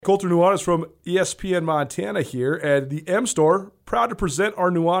Colter Nuanez from ESPN Montana here, and the M Store, proud to present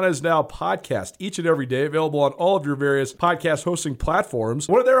our Nuanez Now podcast each and every day, available on all of your various podcast hosting platforms.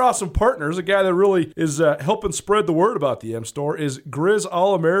 One of their awesome partners, a guy that really is helping spread the word about the M Store, is Griz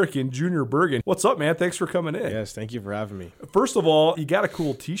All-American Junior Bergen. What's up, man? Thanks for coming in. Yes, thank you for having me. First of all, you got a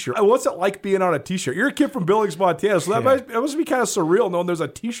cool t-shirt. What's it like being on a t-shirt? You're a kid from Billings, Montana, so that must be kind of surreal knowing there's a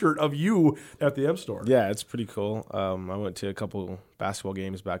t-shirt of you at the M Store. Yeah, it's pretty cool. I went to a couple basketball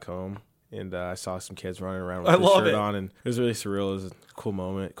games back home, and I saw some kids running around with the shirt on, and it was really surreal. It was a cool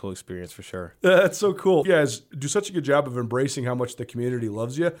moment, cool experience for sure. That's so cool. You guys do such a good job of embracing how much the community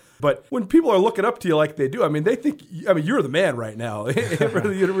loves you. But when people are looking up to you like they do, they think, you're the man right now for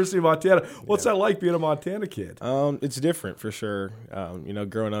the University of Montana. What's that like being a Montana kid? It's different for sure.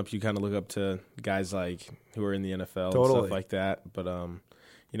 Growing up, you kind of look up to guys like who are in the NFL and stuff like that. But,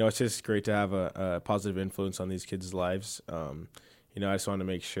 it's just great to have a positive influence on these kids' lives. I just want to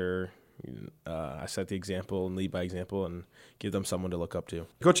make sure I set the example and lead by example and give them someone to look up to.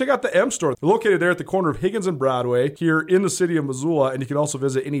 Go check out the M Store. They're located there at the corner of Higgins and Broadway here in the city of Missoula, and you can also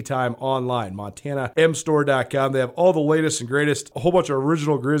visit anytime online, montanamstore.com. They have all the latest and greatest, a whole bunch of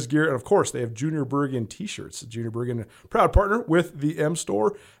original Griz gear, and of course, they have Junior Bergen t-shirts. Junior Bergen, proud partner with the M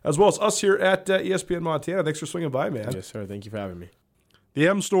Store, as well as us here at ESPN Montana. Thanks for swinging by, man. Yes, sir. Thank you for having me. The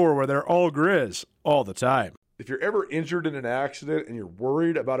M Store, where they're all Griz all the time. If you're ever injured in an accident and you're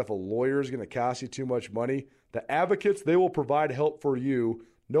worried about if a lawyer is going to cost you too much money, the Advocates, they will provide help for you.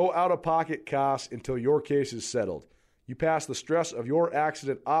 No out-of-pocket costs until your case is settled. You pass the stress of your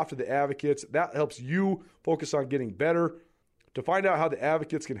accident off to the Advocates. That helps you focus on getting better. To find out how the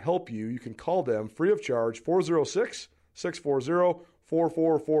Advocates can help you, you can call them free of charge,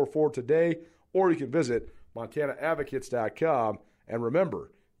 406-640-4444 today, or you can visit montanaadvocates.com. And remember,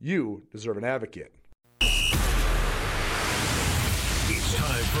 you deserve an advocate. It's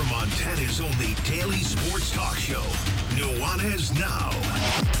time for Montana's only daily sports talk show, Nuanez Now.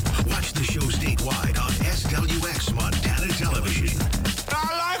 Watch the show statewide on SWX Montana Television.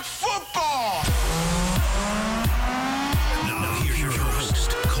 I like football! Now here's your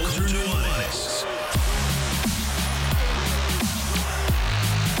host, Colter Nuanez.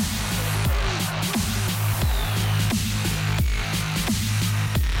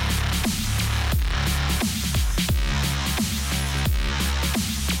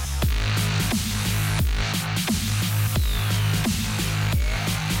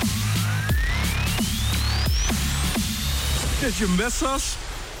 Did you miss us?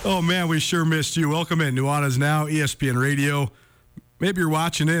 Oh, man, we sure missed you. Welcome in. Nuanez Now, ESPN Radio. Maybe you're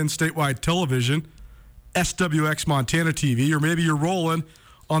watching in statewide television, SWX Montana TV, or maybe you're rolling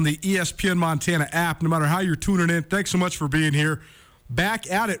on the ESPN Montana app. No matter how you're tuning in, thanks so much for being here.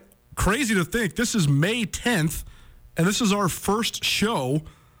 Back at it. Crazy to think this is May 10th, and this is our first show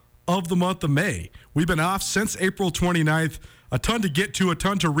of the month of May. We've been off since April 29th. A ton to get to, a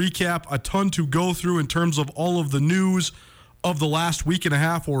ton to recap, a ton to go through in terms of all of the news of the last week and a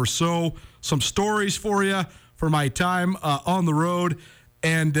half or so. Some stories for you for my time on the road.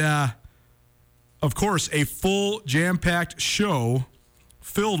 And, of course, a full jam-packed show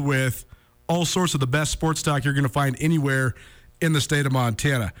filled with all sorts of the best sports talk you're going to find anywhere in the state of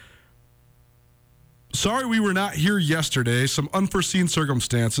Montana. Sorry we were not here yesterday. Some unforeseen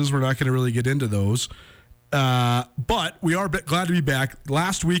circumstances. We're not going to really get into those. But we are glad to be back.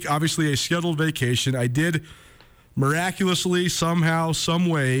 Last week, obviously, a scheduled vacation. I did miraculously, somehow, some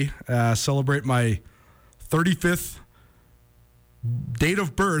way, celebrate my 35th date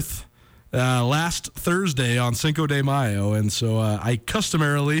of birth last Thursday on Cinco de Mayo. And so I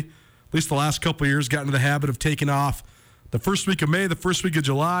customarily, at least the last couple of years, got into the habit of taking off the first week of May, the first week of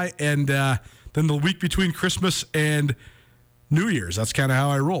July, and then the week between Christmas and New Year's. That's kind of how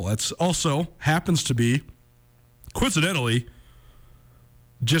I roll. That's also happens to be, coincidentally,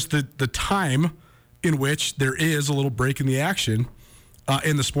 just the time in which there is a little break in the action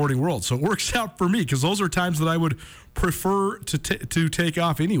in the sporting world. So it works out for me because those are times that I would prefer to take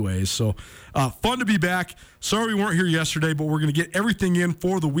off anyways. So fun to be back. Sorry we weren't here yesterday, but we're going to get everything in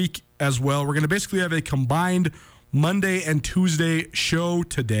for the week as well. We're going to basically have a combined Monday and Tuesday show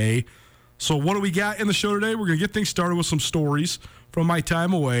today. So what do we got in the show today? We're going to get things started with some stories from my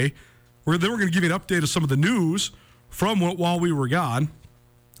time away. Then we're going to give you an update of some of the news from while we were gone,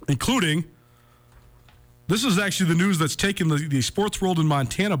 including this is actually the news that's taken the sports world in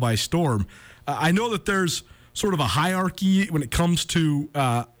Montana by storm. I know that there's sort of a hierarchy when it comes to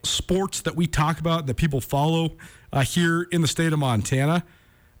sports that we talk about, that people follow here in the state of Montana.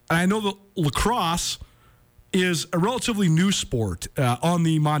 And I know that lacrosse is a relatively new sport on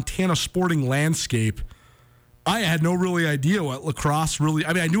the Montana sporting landscape. I had no really idea what lacrosse really,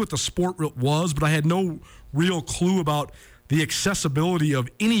 I knew what the sport was, but I had no real clue about the accessibility of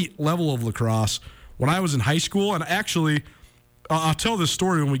any level of lacrosse when I was in high school. And actually, I'll tell this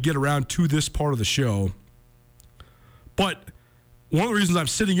story when we get around to this part of the show. But one of the reasons I'm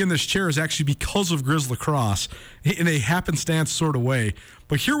sitting in this chair is actually because of Griz lacrosse in a happenstance sort of way.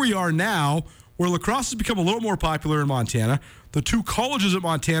 But here we are now where lacrosse has become a little more popular in Montana. The 2 colleges at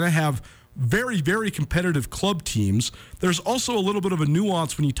Montana have very, very competitive club teams. There's also a little bit of a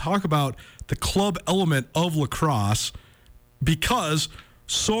nuance when you talk about the club element of lacrosse because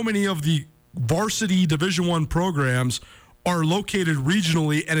so many of the varsity Division I programs are located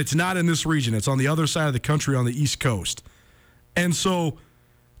regionally, and it's not in this region. It's on the other side of the country on the East Coast. And so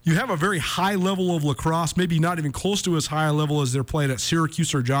you have a very high level of lacrosse, maybe not even close to as high a level as they're played at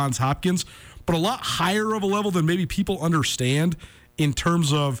Syracuse or Johns Hopkins, but a lot higher of a level than maybe people understand in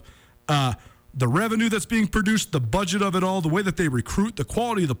terms of the revenue that's being produced, the budget of it all, the way that they recruit, the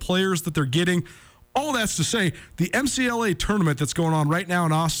quality of the players that they're getting. All that's to say, the MCLA tournament that's going on right now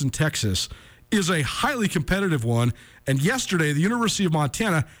in Austin, Texas, is a highly competitive one. And yesterday, the University of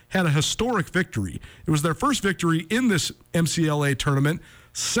Montana had a historic victory. It was their first victory in this MCLA tournament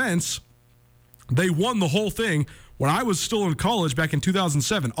since they won the whole thing when I was still in college back in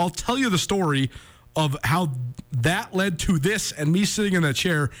 2007. I'll tell you the story of how that led to this and me sitting in that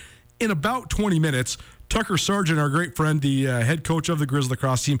chair in about 20 minutes. Tucker Sargent, our great friend, the head coach of the Griz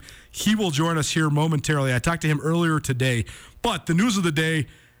lacrosse team, he will join us here momentarily. I talked to him earlier today. But the news of the day,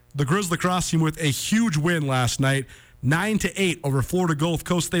 the Griz lacrosse team with a huge win last night, 9-8 over Florida Gulf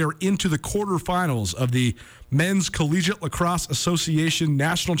Coast. They are into the quarterfinals of the Men's Collegiate Lacrosse Association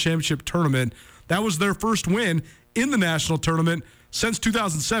National Championship Tournament. That was their first win in the national tournament since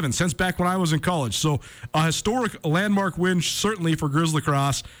 2007, since back when I was in college. So a historic landmark win, certainly, for Griz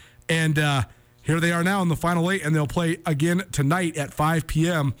lacrosse. And here they are now in the Final 8, and they'll play again tonight at 5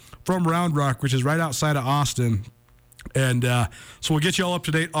 p.m. from Round Rock, which is right outside of Austin. And so we'll get you all up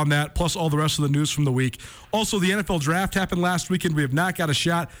to date on that, plus all the rest of the news from the week. Also, the NFL Draft happened last weekend. We have not got a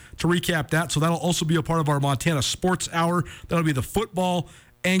shot to recap that, so that'll also be a part of our Montana Sports Hour. That'll be the football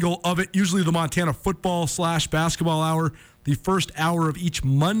angle of it, usually the Montana football/basketball hour, the first hour of each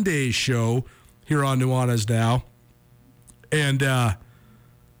Monday show here on Nuanez Now. And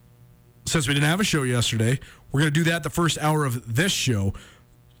since we didn't have a show yesterday, we're going to do that the first hour of this show.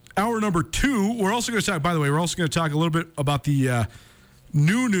 Hour number 2, we're also going to talk, by the way, we're also going to talk a little bit about the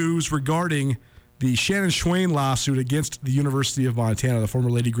new news regarding the Shannon Schweyen lawsuit against the University of Montana, the former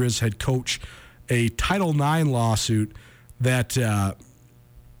Lady Griz head coach, a Title IX lawsuit that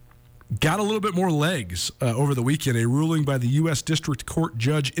got a little bit more legs over the weekend. A ruling by the U.S. District Court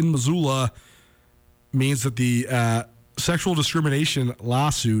judge in Missoula means that the sexual discrimination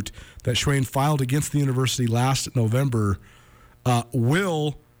lawsuit that Schweyen filed against the university last November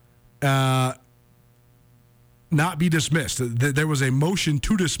will not be dismissed. There was a motion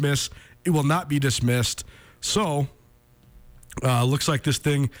to dismiss. It will not be dismissed. So, looks like this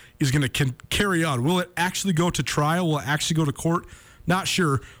thing is going to carry on. Will it actually go to trial? Will it actually go to court? Not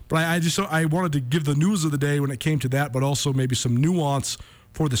sure. But I wanted to give the news of the day when it came to that, but also maybe some nuance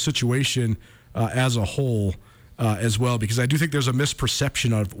for the situation as a whole as well, because I do think there's a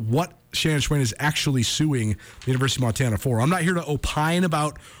misperception of what Shannon Schweyen is actually suing the University of Montana for. I'm not here to opine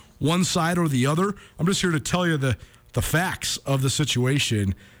about one side or the other. I'm just here to tell you the facts of the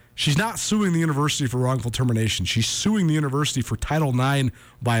situation. She's not suing the university for wrongful termination. She's suing the university for Title IX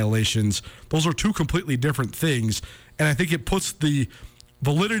violations. Those are two completely different things, and I think it puts the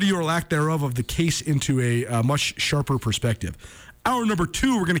validity or lack thereof of the case into a much sharper perspective. Hour number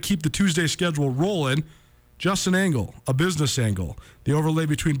 2, we're going to keep the Tuesday schedule rolling. Justin Engel, a business angle, the overlay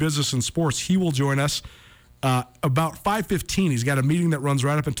between business and sports. He will join us about 5:15. He's got a meeting that runs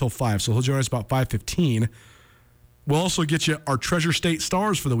right up until 5, so he'll join us about 5:15. We'll also get you our Treasure State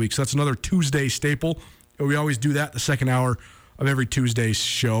Stars for the week, so that's another Tuesday staple. We always do that the second hour of every Tuesday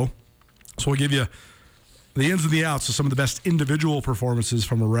show. So we'll give you the ins and the outs of some of the best individual performances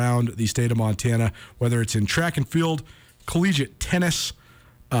from around the state of Montana, whether it's in track and field, collegiate tennis,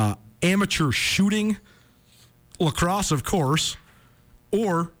 amateur shooting, lacrosse, of course,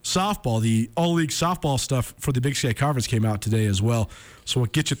 or softball. The all-league softball stuff for the Big Sky Conference came out today as well. So we'll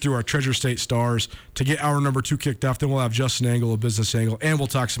get you through our Treasure State Stars to get hour number 2 kicked off. Then we'll have Justin Engel, a business angle, and we'll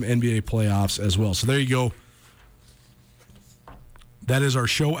talk some NBA playoffs as well. So there you go. That is our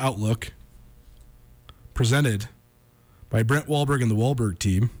show outlook, presented by Brent Wahlberg and the Wahlberg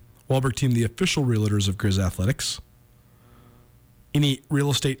team. Wahlberg team, the official realtors of Griz Athletics. Any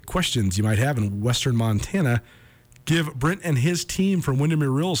real estate questions you might have in Western Montana, give Brent and his team from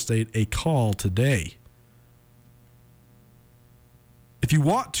Windermere Real Estate a call today. if you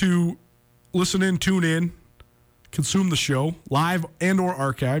want to listen in, tune in, consume the show, live and or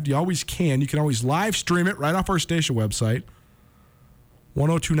archived, you always can. You can always live stream it right off our station website,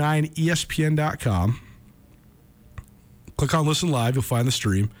 1029ESPN.com. Click on Listen Live. You'll find the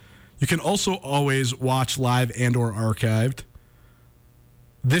stream. You can also always watch live and or archived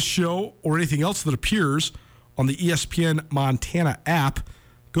this show or anything else that appears on the ESPN Montana app.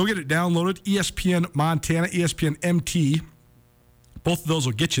 Go get it downloaded. ESPN Montana, ESPN MT. Both of those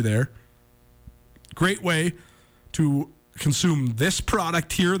will get you there. Great way to consume this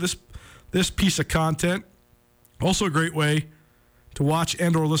product here, this piece of content. Also a great way to watch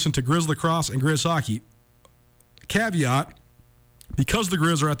and or listen to Griz lacrosse and Griz hockey. Caveat, because the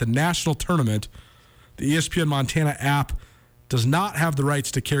Griz are at the national tournament, the ESPN Montana app does not have the rights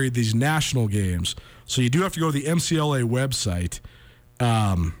to carry these national games. So you do have to go to the MCLA website,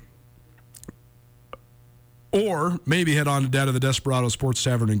 or maybe head on down to the Desperado Sports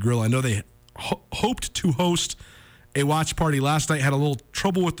Tavern and Grill. I know they hoped to host a watch party last night, had a little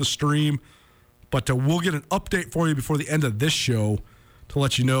trouble with the stream, but we'll get an update for you before the end of this show to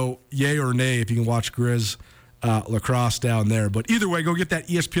let you know yay or nay if you can watch Griz lacrosse down there. But either way, go get that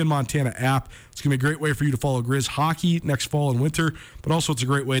ESPN Montana app. It's going to be a great way for you to follow Griz hockey next fall and winter, but also it's a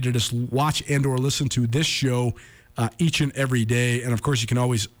great way to just watch and or listen to this show each and every day. And, of course, you can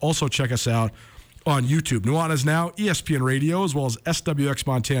always also check us out on YouTube. Nuanez Now, ESPN Radio, as well as SWX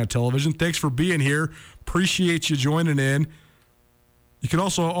Montana Television. Thanks for being here. Appreciate you joining in. You can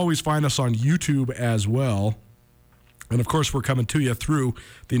also always find us on YouTube as well. And, of course, we're coming to you through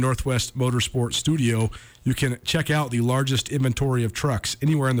the Northwest Motorsport Studio. You can check out the largest inventory of trucks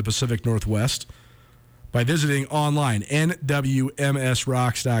anywhere in the Pacific Northwest by visiting online,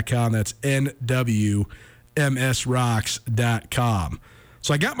 nwmsrocks.com. That's nwmsrocks.com.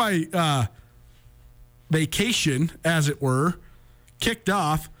 So I got my vacation, as it were, kicked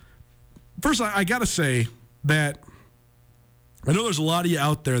off. First, I got to say that I know there's a lot of you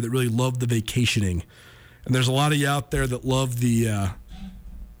out there that really love the vacationing. And there's a lot of you out there that love the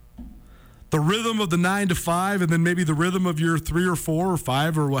rhythm of the 9 to 5, and then maybe the rhythm of your 3 or 4 or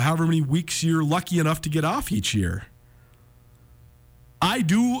 5 or however many weeks you're lucky enough to get off each year. I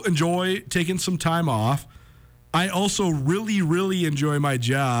do enjoy taking some time off. I also really, really enjoy my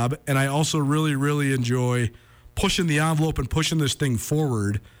job, and I also really, really enjoy pushing the envelope and pushing this thing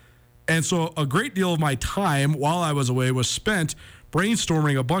forward. And so a great deal of my time while I was away was spent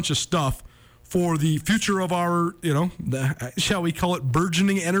brainstorming a bunch of stuff for the future of our, shall we call it,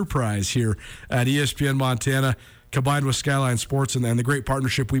 burgeoning enterprise here at ESPN Montana, combined with Skyline Sports and the great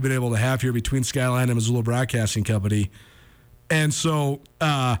partnership we've been able to have here between Skyline and Missoula Broadcasting Company. And so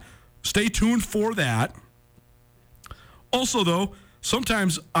stay tuned for that. Also, though,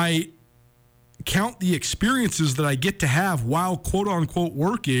 sometimes I count the experiences that I get to have while quote-unquote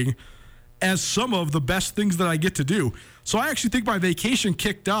working as some of the best things that I get to do. So I actually think my vacation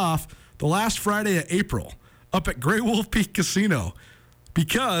kicked off the last Friday of April up at Grey Wolf Peak Casino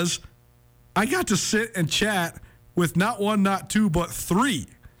because I got to sit and chat with not one, not two, but 3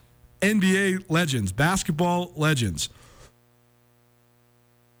 NBA legends, basketball legends.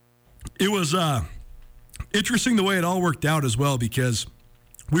 It was interesting the way it all worked out as well because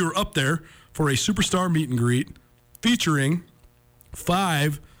we were up there for a superstar meet and greet featuring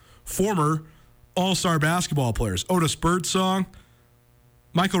 5 former all-star basketball players. Otis Birdsong,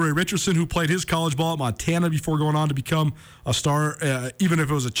 Michael Ray Richardson, who played his college ball at Montana before going on to become a star, even if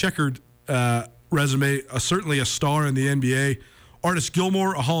it was a checkered resume, certainly a star in the NBA. Artis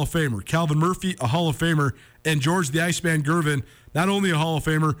Gilmore, a Hall of Famer. Calvin Murphy, a Hall of Famer. And George the Iceman Gervin, not only a Hall of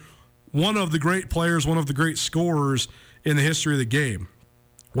Famer, one of the great players, one of the great scorers in the history of the game.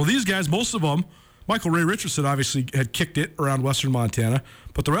 Well, these guys, most of them, Michael Ray Richardson obviously had kicked it around Western Montana,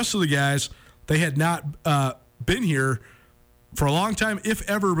 but the rest of the guys, they had not been here for a long time, if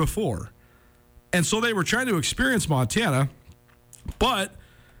ever before. And so they were trying to experience Montana, but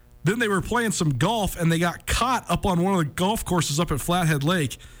then they were playing some golf, and they got caught up on one of the golf courses up at Flathead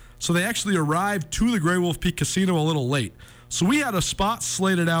Lake. So they actually arrived to the Grey Wolf Peak Casino a little late. So we had a spot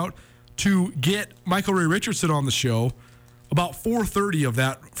slated out to get Michael Ray Richardson on the show about 4:30 of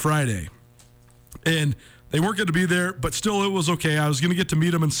that Friday. And they weren't going to be there, but still it was okay. I was going to get to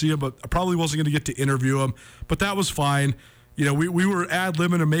meet him and see him, but I probably wasn't going to get to interview him. But that was fine. We were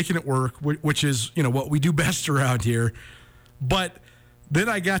ad-libbing and making it work, which is, what we do best around here. But then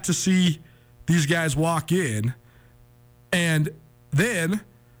I got to see these guys walk in, and then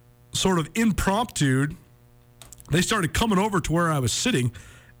sort of impromptu, they started coming over to where I was sitting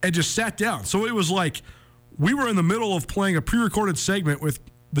and just sat down. So it was like we were in the middle of playing a pre-recorded segment with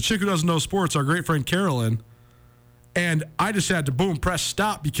the chick who doesn't know sports, our great friend Carolyn, And I just had to press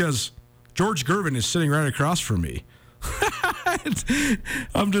stop because George Gervin is sitting right across from me.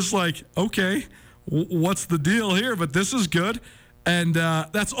 I'm just like, okay, what's the deal here? But this is good. And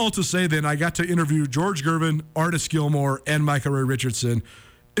that's all to say then I got to interview George Gervin, Artis Gilmore, and Michael Ray Richardson.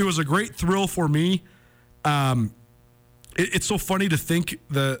 It was a great thrill for me. It's so funny to think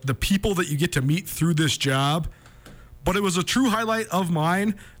the people that you get to meet through this job, but it was a true highlight of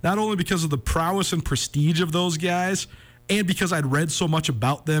mine, not only because of the prowess and prestige of those guys, and because I'd read so much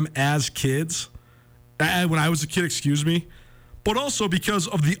about them as kids, when I was a kid, but also because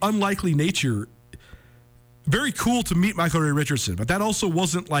of the unlikely nature. Very cool to meet Michael Ray Richardson, but that also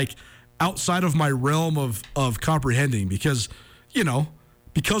wasn't like outside of my realm of comprehending because,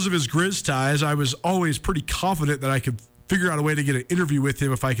 because of his Griz ties, I was always pretty confident that I could figure out a way to get an interview with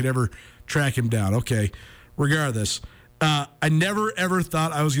him if I could ever track him down. Okay, regardless, I never, ever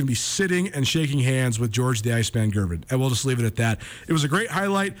thought I was going to be sitting and shaking hands with George the Iceman Gervin, and we'll just leave it at that. It was a great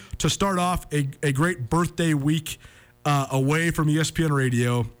highlight to start off a great birthday week away from ESPN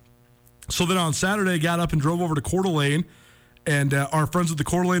Radio. So then on Saturday, got up and drove over to Coeur d'Alene, and our friends at the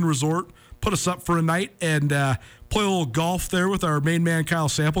Coeur d'Alene Resort put us up for a night and play a little golf there with our main man, Kyle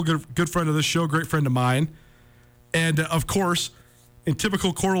Sample, good friend of this show, great friend of mine. And, of course, in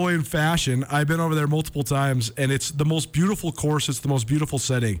typical Coeur d'Alene fashion, I've been over there multiple times, and it's the most beautiful course. It's the most beautiful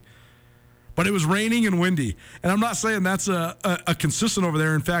setting. But it was raining and windy. And I'm not saying that's a consistent over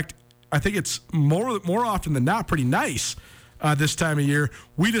there. In fact, I think it's more often than not pretty nice this time of year.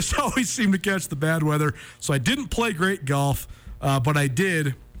 We just always seem to catch the bad weather. So I didn't play great golf, but I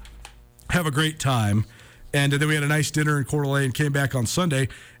did have a great time. And then we had a nice dinner in Coeur d'Alene, came back on Sunday.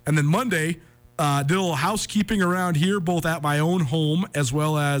 And then Monday, did a little housekeeping around here, both at my own home as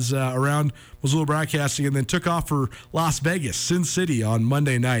well as around Missoula Broadcasting, and then took off for Las Vegas, Sin City, on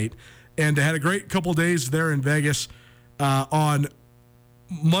Monday night. And had a great couple days there in Vegas. On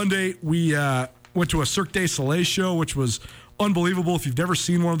Monday, we went to a Cirque du Soleil show, which was unbelievable. If you've never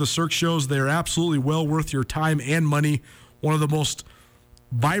seen one of the Cirque shows, they're absolutely well worth your time and money. One of the most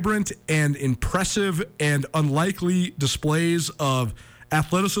vibrant and impressive and unlikely displays of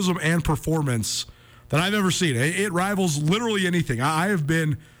athleticism and performance that I've ever seen. It rivals literally anything. I have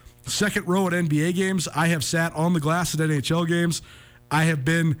been second row at NBA games. I have sat on the glass at NHL games. I have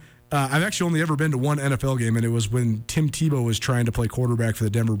been I've actually only ever been to one NFL game, and it was when Tim Tebow was trying to play quarterback for the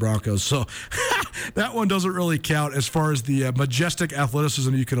Denver Broncos. So that one doesn't really count as far as the majestic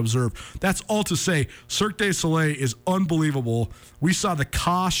athleticism you can observe. That's all to say, Cirque du Soleil is unbelievable. We saw the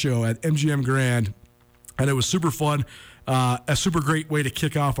Ka show at MGM Grand, and it was super fun, a super great way to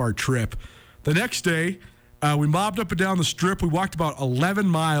kick off our trip. The next day, we mobbed up and down the strip. We walked about 11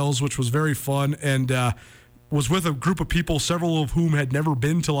 miles, which was very fun, and was with a group of people, several of whom had never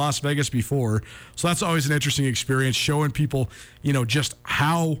been to Las Vegas before. So that's always an interesting experience, showing people, just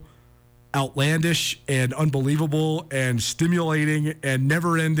how outlandish and unbelievable and stimulating and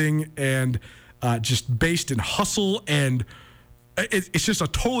never-ending and just based in hustle. And it's just a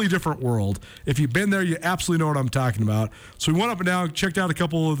totally different world. If you've been there, you absolutely know what I'm talking about. So we went up and down, checked out a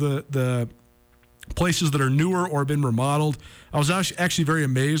couple of the places that are newer or have been remodeled. I was actually very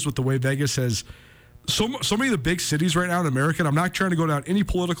amazed with the way Vegas has so many of the big cities right now in America, and I'm not trying to go down any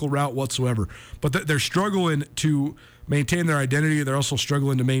political route whatsoever, but they're struggling to maintain their identity. They're also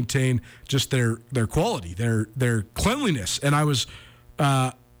struggling to maintain just their quality, their cleanliness. And I was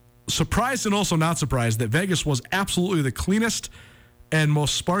surprised and also not surprised that Vegas was absolutely the cleanest and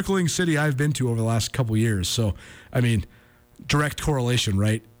most sparkling city I've been to over the last couple years. So, I mean, direct correlation,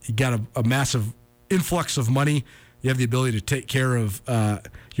 right? You got a massive influx of money. You have the ability to take care of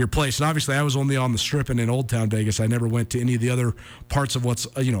your place. And obviously, I was only on the Strip and in Old Town Vegas. I never went to any of the other parts of what's,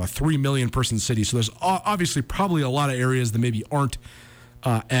 a 3 million person city. So there's obviously probably a lot of areas that maybe aren't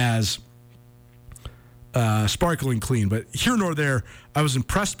as sparkling clean. But here nor there, I was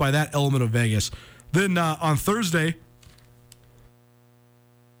impressed by that element of Vegas. Then on Tuesday,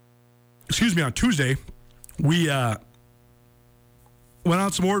 we went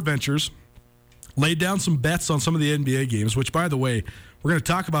on some more adventures. Laid down some bets on some of the NBA games, which, by the way, we're going to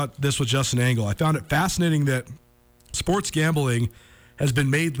talk about this with Justin Angle. I found it fascinating that sports gambling has been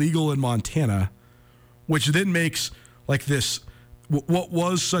made legal in Montana, which then makes like this what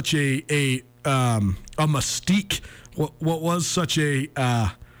was such a mystique, what was such a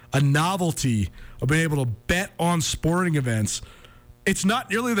novelty of being able to bet on sporting events. It's not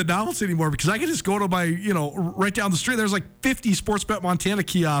nearly the novelty anymore because I can just go to my, right down the street. There's like 50 Sportsbet Montana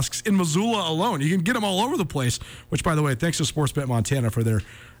kiosks in Missoula alone. You can get them all over the place, which, by the way, thanks to Sportsbet Montana for their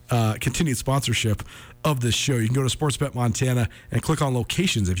continued sponsorship of this show. You can go to Sportsbet Montana and click on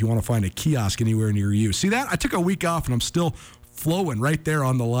locations if you want to find a kiosk anywhere near you. See that? I took a week off and I'm still flowing right there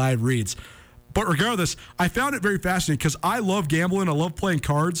on the live reads. But regardless, I found it very fascinating because I love gambling. I love playing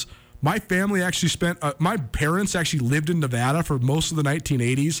cards. My family actually my parents actually lived in Nevada for most of the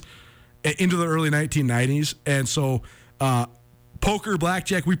 1980s into the early 1990s. And so poker,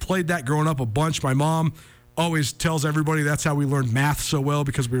 blackjack, we played that growing up a bunch. My mom always tells everybody that's how we learned math so well,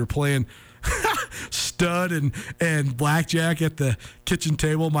 because we were playing stud and blackjack at the kitchen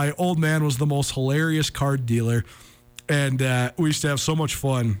table. My old man was the most hilarious card dealer, and we used to have so much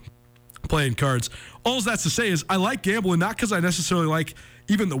fun playing cards. All that's to say is I like gambling, not because I necessarily like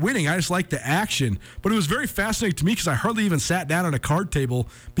even the winning. I just like the action. But it was very fascinating to me because I hardly even sat down at a card table,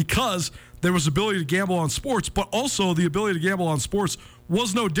 because there was ability to gamble on sports, but also the ability to gamble on sports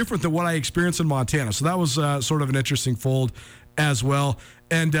was no different than what I experienced in Montana. So that was sort of an interesting fold as well.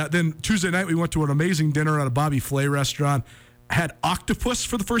 And then Tuesday night, we went to an amazing dinner at a Bobby Flay restaurant. Had octopus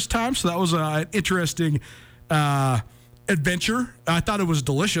for the first time, so that was an interesting adventure. I thought it was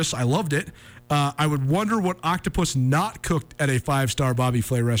delicious. I loved it. I would wonder what octopus not cooked at a 5-star Bobby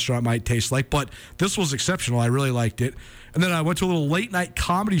Flay restaurant might taste like, but this was exceptional. I really liked it. And then I went to a little late-night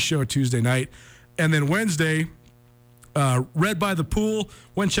comedy show Tuesday night. And then Wednesday, read by the pool,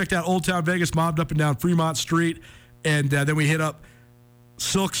 went and checked out Old Town Vegas, mobbed up and down Fremont Street, and then we hit up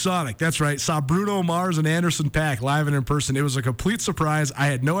Silk Sonic. That's right. Saw Bruno Mars and Anderson .Paak live and in person. It was a complete surprise. I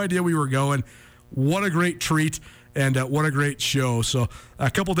had no idea we were going. What a great treat. And what a great show. So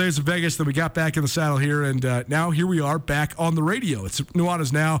a couple days in Vegas, then we got back in the saddle here, and now here we are back on the radio. It's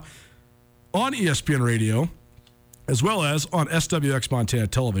Nuanez Now on ESPN Radio, as well as on SWX Montana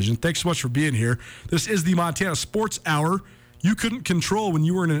Television. Thanks so much for being here. This is the Montana Sports Hour. You couldn't control when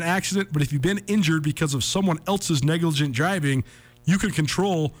you were in an accident, but if you've been injured because of someone else's negligent driving, you can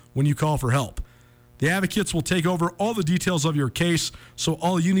control when you call for help. The Advocates will take over all the details of your case, so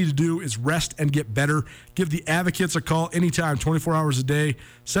all you need to do is rest and get better. Give the Advocates a call anytime, 24 hours a day,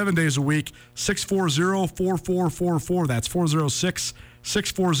 7 days a week, 640-4444. That's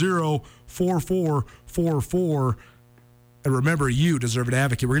 406-640-4444. And remember, you deserve an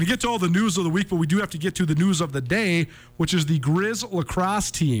advocate. We're going to get to all the news of the week, but we do have to get to the news of the day, which is the Griz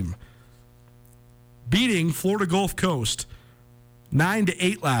lacrosse team beating Florida Gulf Coast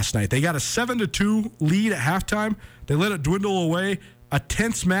 9-8 last night. They got a 7-2 lead at halftime. They let it dwindle away. A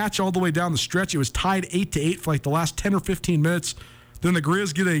tense match all the way down the stretch. It was tied 8-8 for like the last 10 or 15 minutes. Then the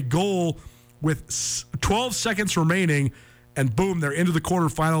Griz get a goal with 12 seconds remaining, and boom, they're into the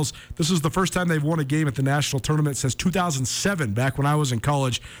quarterfinals. This is the first time they've won a game at the national tournament since 2007, back when I was in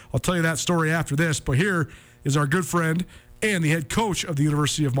college. I'll tell you that story after this, but here is our good friend and the head coach of the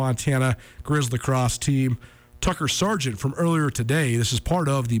University of Montana Griz lacrosse team, Tucker Sargent, from earlier today. This is part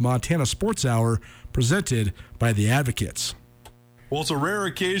of the Montana Sports Hour presented by the Advocates. Well, it's a rare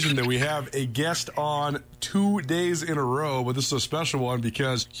occasion that we have a guest on 2 days in a row, but this is a special one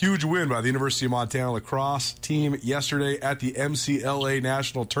because huge win by the University of Montana lacrosse team yesterday at the MCLA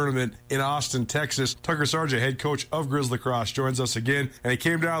National Tournament in Austin, Texas. Tucker Sargent, head coach of Griz lacrosse, joins us again, and it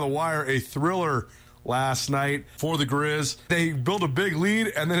came down the wire, a thriller last night for the Griz. They built a big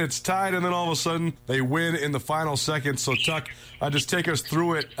lead, and then it's tied, and then all of a sudden they win in the final seconds. So, Tuck, just take us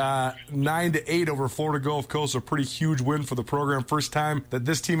through it. 9-8 over Florida Gulf Coast, a pretty huge win for the program. First time that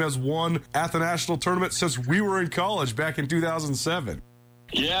this team has won at the national tournament since we were in college back in 2007.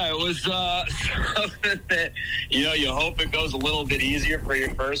 Yeah, it was something that, you hope it goes a little bit easier for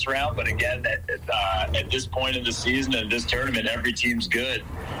your first round. But again, at this point in the season and this tournament, every team's good.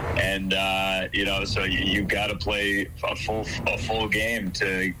 And, so you've got to play a full game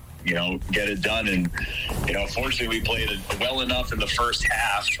to, get it done. And, fortunately, we played it well enough in the first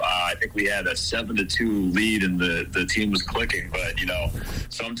half. I think we had a 7-2 lead and the team was clicking. But,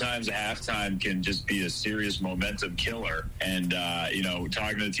 sometimes a halftime can just be a serious momentum killer. And,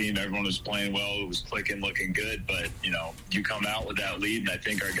 talking to the team, everyone was playing well. It was clicking, looking good. But, you come out with that lead, and I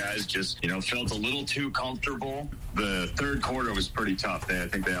think our guys just, felt a little too comfortable. The third quarter was pretty tough. I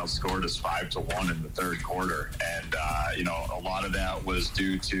think they outscored us 5-1 in the third quarter. And, a lot of that was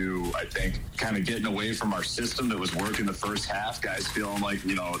due to, I think, kind of getting away from our system that was working the first half. Guys feeling like,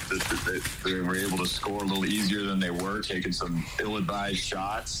 they were able to score a little easier than they were, taking some ill-advised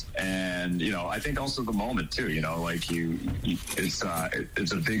shots. And, I think also the moment, too, it's a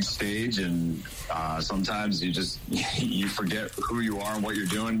big stage, and sometimes you forget who you are and what you're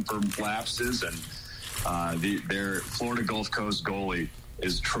doing for lapses. And their Florida Gulf Coast goalie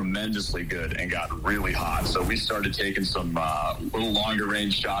is tremendously good and got really hot. So we started taking some little longer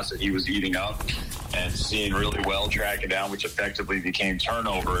range shots that he was eating up and seeing really well, tracking down, which effectively became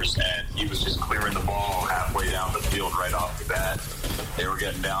turnovers. And he was just clearing the ball halfway down the field right off the bat. They were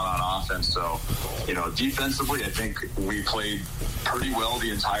getting down on offense. So, defensively, I think we played pretty well the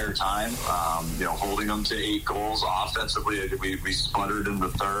entire time, holding them to 8 goals. Offensively, we sputtered in the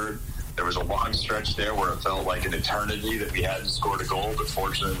third. There was a long stretch there where it felt like an eternity that we hadn't scored a goal, but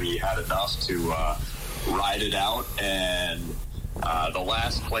fortunately we had enough to ride it out. And the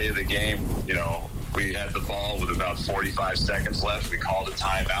last play of the game, we had the ball with about 45 seconds left. We called a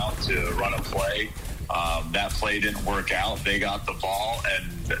timeout to run a play. That play didn't work out. They got the ball, and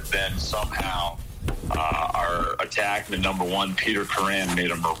then somehow our attackman, number 1, Peter Curran,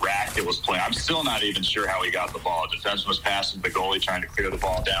 made a miraculous play. I'm still not even sure how he got the ball. The defenseman was passing the goalie, trying to clear the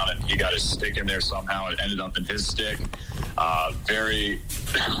ball down, and he got his stick in there somehow. It ended up in his stick. Very,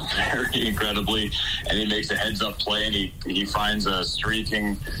 very incredibly. And he makes a heads-up play, and he finds a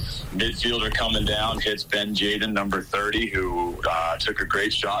streaking midfielder coming down, hits Ben Jaden, number 30, who took a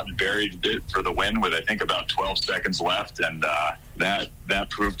great shot and buried it for the win with, I think, about 12 seconds left. And that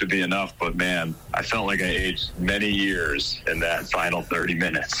proved to be enough. But, man, I felt like I aged many years in that final 30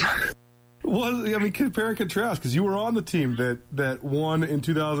 minutes. Well, I mean, compare and contrast, because you were on the team that won in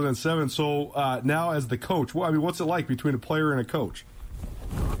 2007. So now as the coach, what's it like between a player and a coach?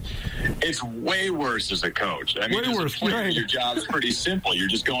 It's way worse as a coach. I mean, as a player, your job's pretty simple. You're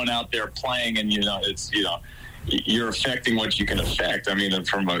just going out there playing, and you're affecting what you can affect. I mean,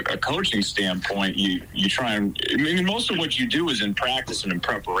 from a coaching standpoint, you try and, most of what you do is in practice and in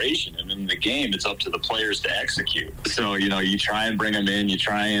preparation, and in the game, it's up to the players to execute. So, you try and bring them in, you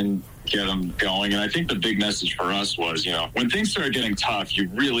try and get them going. And I think the big message for us was, when things start getting tough, you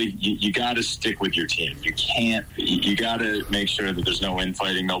got to stick with your team. You got to make sure that there's no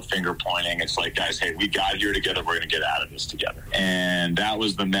infighting, no finger pointing. It's like, guys, hey, we got here together. We're going to get out of this together. And that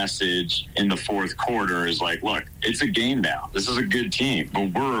was the message in the fourth quarter, is like, look, it's a game now. This is a good team,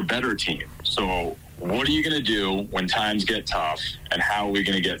 but we're a better team. So what are you going to do when times get tough, and how are we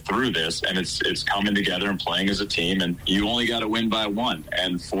going to get through this? And it's coming together and playing as a team, and you only got to win by 1.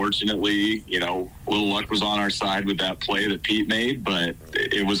 And fortunately, little luck was on our side with that play that Pete made, but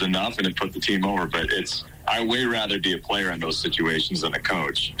it was enough, and it put the team over. But I way rather be a player in those situations than a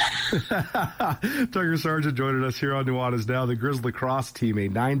coach. Tucker Sargent joining us here on Nuanez Now. The Griz lacrosse team, a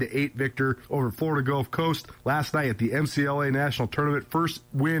 9-8 victor over Florida Gulf Coast last night at the MCLA National Tournament. First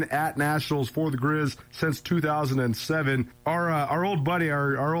win at Nationals for the Griz since 2007. Our old buddy,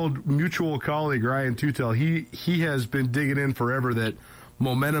 our old mutual colleague, Ryan Tutel, he has been digging in forever that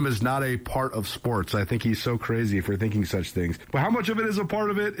momentum is not a part of sports. I think he's so crazy for thinking such things. But how much of it is a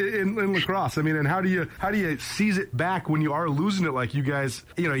part of it in lacrosse? I mean, and how do you seize it back when you are losing it, like you guys,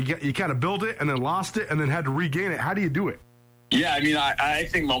 you kind of build it and then lost it and then had to regain it? How do you do it? Yeah, I mean, I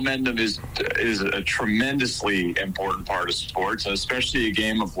think momentum is a tremendously important part of sports, especially a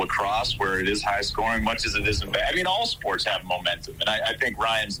game of lacrosse where it is high scoring, much as it isn't. I mean, all sports have momentum, and I think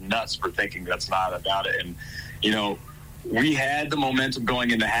Ryan's nuts for thinking that's not about it. And, we had the momentum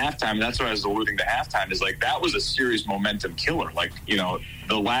going into halftime. That's what I was alluding to halftime, is like, that was a serious momentum killer. Like,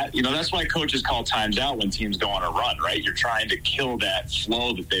 that's why coaches call times out when teams go on a run, right? You're trying to kill that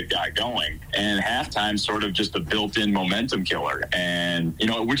flow that they've got going. And halftime's sort of just a built-in momentum killer. And,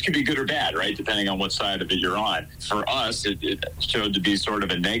 which could be good or bad, right? Depending on what side of it you're on. For us, it showed to be sort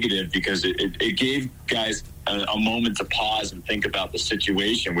of a negative, because it gave guys a moment to pause and think about the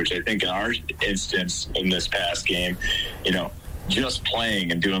situation, which I think in our instance in this past game, just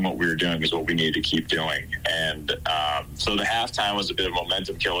playing and doing what we were doing is what we need to keep doing. And so the halftime was a bit of a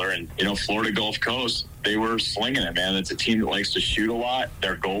momentum killer. And, Florida Gulf Coast, they were slinging it, man. It's a team that likes to shoot a lot.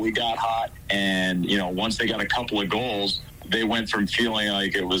 Their goalie got hot. And, once they got a couple of goals, they went from feeling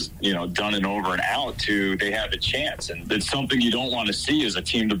like it was, done and over and out to they have a chance. And it's something you don't want to see, as a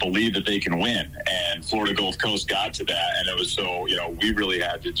team to believe that they can win. And Florida Gulf Coast got to that. And it was so, we really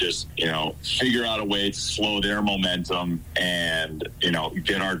had to just, figure out a way to slow their momentum and,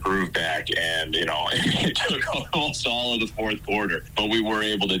 get our groove back. And, it took almost all of the fourth quarter, but we were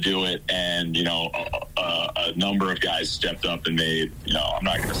able to do it. And, a number of guys stepped up and made, I'm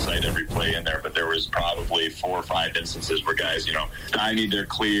not going to cite every play in there, but there was probably 4 or 5 instances where guys, stymied their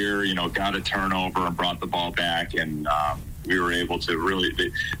clear, got a turnover and brought the ball back. And we were able to really,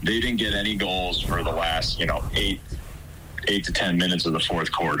 they didn't get any goals for the last, 8 to 10 minutes of the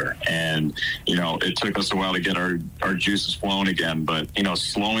fourth quarter. And, it took us a while to get our juices flowing again, but,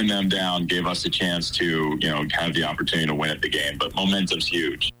 slowing them down gave us a chance to, have the opportunity to win at the game. But momentum's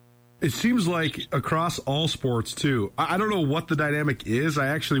huge. it seems like across all sports, too. I don't know what the dynamic is. I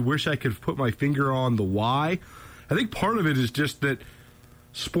actually wish I could put my finger on the why. I think part of it is just that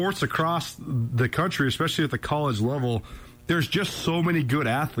sports across the country, especially at the college level, there's just so many good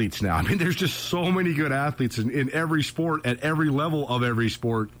athletes now. I mean, there's just so many good athletes in every sport, at every level of every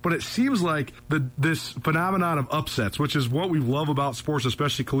sport. But it seems like this phenomenon of upsets, which is what we love about sports,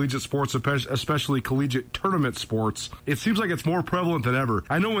 especially collegiate sports, especially collegiate tournament sports, it seems like it's more prevalent than ever.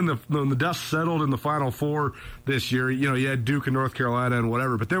 I know when the dust settled in the Final Four this year, you had Duke and North Carolina and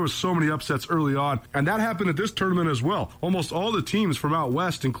whatever, but there was so many upsets early on. And that happened at this tournament as well. Almost all the teams from out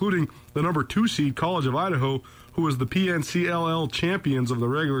west, including the number 2 seed, College of Idaho, who was the PNCLL champions of the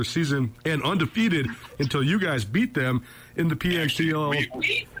regular season and undefeated until you guys beat them in the PNCLL.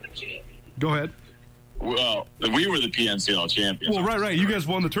 Go ahead. Well, we were the PNCLL champions. Well, right. You guys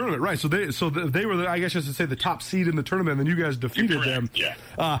won the tournament, right? So they were, I guess I should say, the top seed in the tournament, and then you guys defeated them.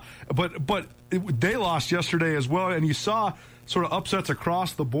 Yeah. But they lost yesterday as well, and you saw sort of upsets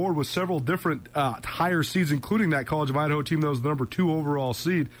across the board with several different higher seeds, including that College of Idaho team that was the number 2 overall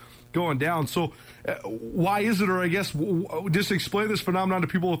seed, going down. So why is it, or I guess just explain this phenomenon to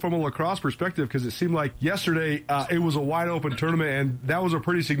people from a lacrosse perspective, because it seemed like yesterday it was a wide open tournament, and that was a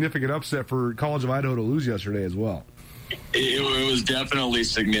pretty significant upset for College of Idaho to lose yesterday as well. It was definitely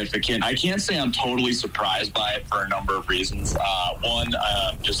significant. I can't say I'm totally surprised by it for a number of reasons. One,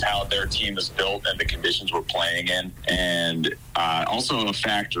 just how their team is built and the conditions we're playing in, and also a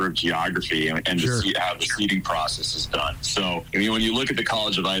factor of geography and Sure. how the seeding process is done. So, when you look at the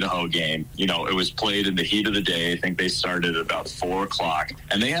College of Idaho game, it was played in the heat of the day. I think they started at about 4 o'clock,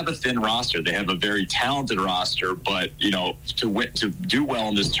 and they have a thin roster. They have a very talented roster, but to do well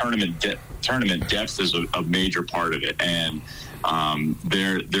in this tournament, depth is a major part of it, and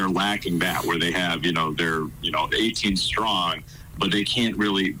they're lacking that, where they have they're 18 strong, but they can't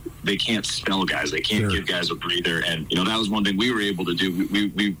spell guys. They can't give guys a breather. And, that was one thing we were able to do.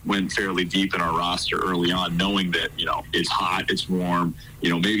 We went fairly deep in our roster early on, knowing that, it's hot, it's warm.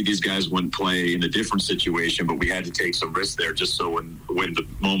 Maybe these guys wouldn't play in a different situation, but we had to take some risks there just so when the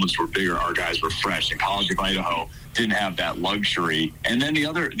moments were bigger, our guys were fresh. And College of Idaho didn't have that luxury. And then the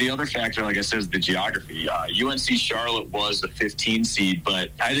other factor, like I said, is the geography. UNC Charlotte was a 15 seed,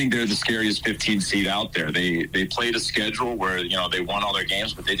 but I think they're the scariest 15 seed out there. They played a schedule where, they won all their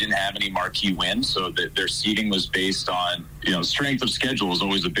games, but they didn't have any marquee wins. So their seeding was based on, strength of schedule is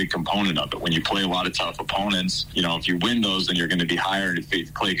always a big component of it. When you play a lot of tough opponents, if you win those, then you're going to be higher. And if you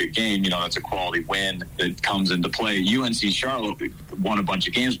play a good game, that's a quality win that comes into play. UNC Charlotte won a bunch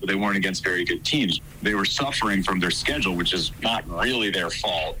of games, but they weren't against very good teams. They were suffering from their schedule, which is not really their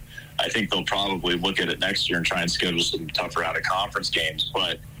fault. I think they'll probably look at it next year and try and schedule some tougher out-of-conference games.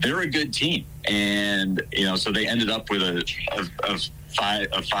 But they're a good team. And, so they ended up with a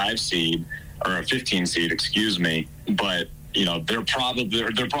 5 seed, or a 15 seed, excuse me. But, they're probably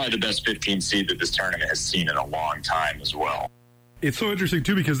the best 15 seed that this tournament has seen in a long time as well. It's so interesting,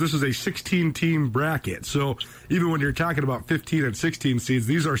 too, because this is a 16-team bracket. So even when you're talking about 15 and 16 seeds,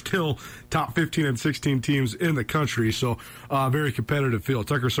 these are still top 15 and 16 teams in the country. So very competitive field.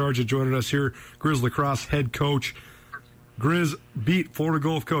 Tucker Sargent joining us here, Griz lacrosse head coach. Griz beat Florida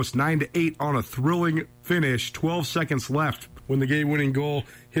Gulf Coast 9-8 on a thrilling finish. 12 seconds left when the game-winning goal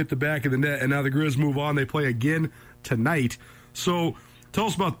hit the back of the net. And now the Griz move on. They play again tonight. So tell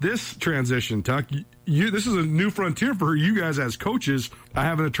us about this transition, Tuck. This is a new frontier for you guys as coaches,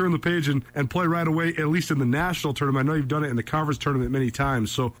 having to turn the page and play right away, at least in the national tournament. I know you've done it in the conference tournament many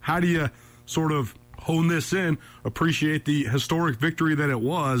times. So how do you sort of hone this in, appreciate the historic victory that it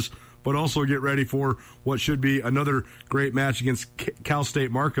was, but also get ready for what should be another great match against Cal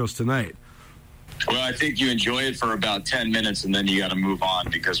State Marcos tonight? Well, I think you enjoy it for about 10 minutes, and then you got to move on,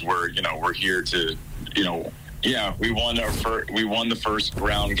 because we're here to, yeah, we won the first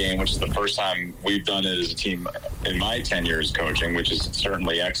round game, which is the first time we've done it as a team in my 10 years coaching, which is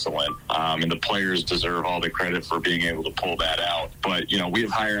certainly excellent. And the players deserve all the credit for being able to pull that out. But, we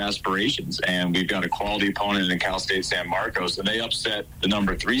have higher aspirations, and we've got a quality opponent in Cal State San Marcos, and they upset the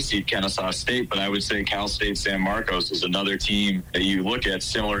number 3 seed Kennesaw State. But I would say Cal State San Marcos is another team that you look at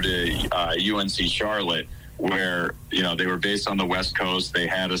similar to UNC Charlotte, where, they were based on the West Coast. They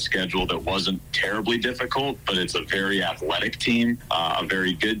had a schedule that wasn't terribly difficult, but it's a very athletic team, a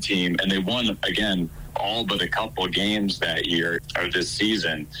very good team. And they won, again, all but a couple of games that year, or this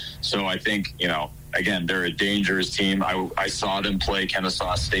season. So I think, again, they're a dangerous team. I saw them play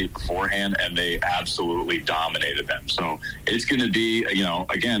Kennesaw State beforehand, and they absolutely dominated them. So it's going to be,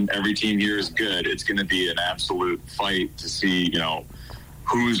 again, every team here is good. It's going to be an absolute fight to see,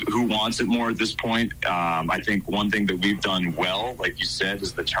 who wants it more at this point. I think one thing that we've done well, like you said,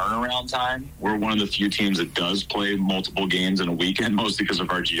 is the turnaround time. We're one of the few teams that does play multiple games in a weekend, mostly because of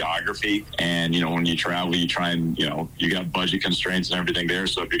our geography. And, when you travel, you try and, you got budget constraints and everything there.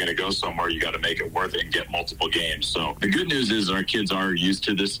 So if you're going to go somewhere, you got to make it worth it and get multiple games. So the good news is our kids are used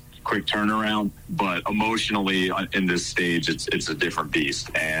to this quick turnaround, but emotionally in this stage, it's a different beast.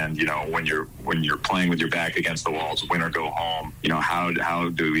 And when you're playing with your back against the wall, it's win or go home. How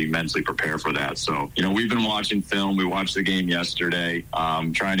do we mentally prepare for that? So we've been watching film. We watched the game yesterday,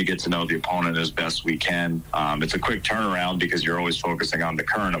 trying to get to know the opponent as best we can. It's a quick turnaround because you're always focusing on the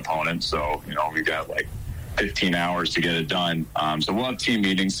current opponent. So we've got 15 hours to get it done. So we'll have team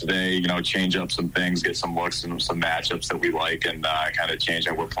meetings today, change up some things, get some looks and some matchups that we like, and kind of change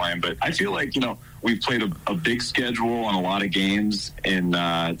how we're playing. But I feel like, we've played a big schedule on a lot of games in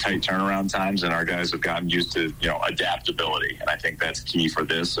tight turnaround times, and our guys have gotten used to, adaptability. And I think that's key for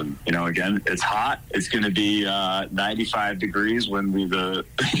this. And, again, it's hot. It's going to be 95 degrees when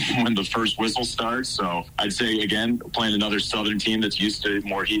when the first whistle starts. So I'd say, again, playing another Southern team that's used to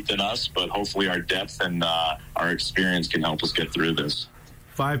more heat than us, but hopefully our depth and our experience can help us get through this.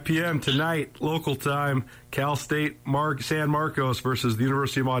 5 p.m. tonight, local time, Cal State San Marcos versus the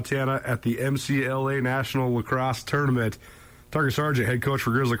University of Montana at the MCLA National Lacrosse Tournament. Tucker Sargent, head coach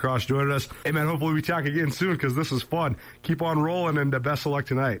for Griz Lacrosse, joining us. Hey, man, hopefully we talk again soon because this is fun. Keep on rolling, and best of luck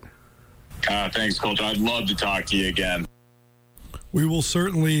tonight. Thanks, Colter. I'd love to talk to you again. We will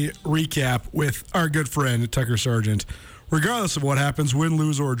certainly recap with our good friend, Tucker Sargent, regardless of what happens, win,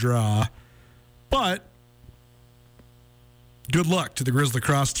 lose, or draw. But good luck to the Griz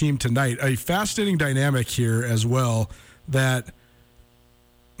Lacrosse team tonight. A fascinating dynamic here as well, that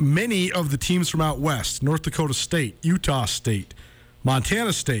many of the teams from out west, North Dakota State, Utah State,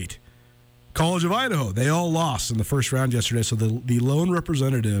 Montana State, College of Idaho, they all lost in the first round yesterday. So the lone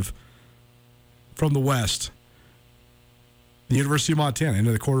representative from the west, the University of Montana,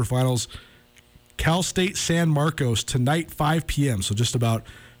 into the quarterfinals, Cal State San Marcos tonight, 5 p.m., so just about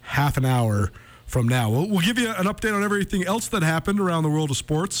half an hour from now. We'll give you an update on everything else that happened around the world of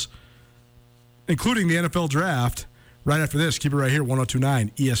sports, including the NFL draft, right after this. Keep it right here,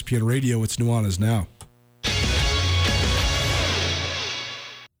 102.9 ESPN Radio. It's Nuanez Now.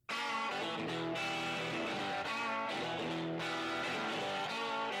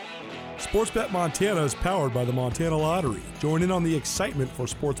 Sportsbet Montana is powered by the Montana Lottery. Join in on the excitement for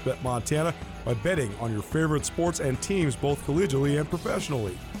Sportsbet Montana by betting on your favorite sports and teams both collegially and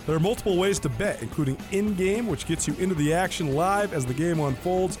professionally. There are multiple ways to bet, including in-game, which gets you into the action live as the game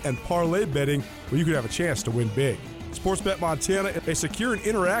unfolds, and parlay betting, where you could have a chance to win big. Sportsbet Montana is a secure and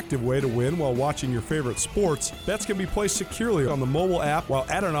interactive way to win while watching your favorite sports. Bets can be placed securely on the mobile app while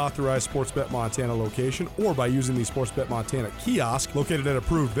at an authorized Sportsbet Montana location or by using the Sportsbet Montana kiosk located at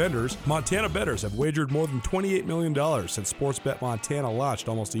approved vendors. Montana bettors have wagered more than $28 million since Sportsbet Montana launched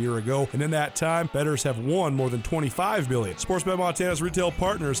almost a year ago, and in that time, bettors have won more than $25 million. Sportsbet Montana's retail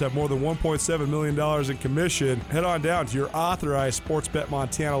partners have more than $1.7 million in commission. Head on down to your authorized Sportsbet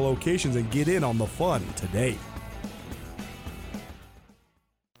Montana locations and get in on the fun today.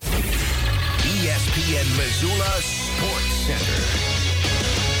 ESPN Missoula Sports Center.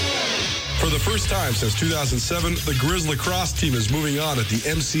 For the first time since 2007, the Griz Lacrosse team is moving on at the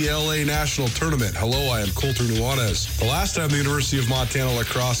MCLA National Tournament. Hello, I am Colter Nuanez. The last time the University of Montana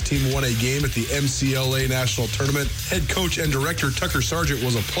lacrosse team won a game at the MCLA National Tournament, head coach and director Tucker Sargent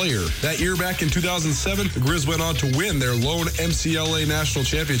was a player. That year, back in 2007, the Griz went on to win their lone MCLA National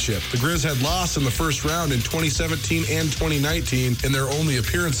Championship. The Griz had lost in the first round in 2017 and 2019 in their only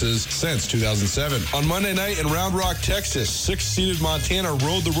appearances since 2007. On Monday night in Round Rock, Texas, 6th-seeded Montana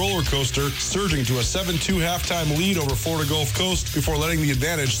rode the roller coaster, surging to a 7-2 halftime lead over Florida Gulf Coast before letting the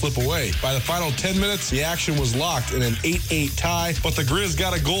advantage slip away. By the final 10 minutes, the action was locked in an 8-8 tie, but the Griz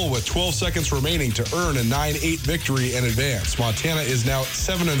got a goal with 12 seconds remaining to earn a 9-8 victory and advance. Montana is now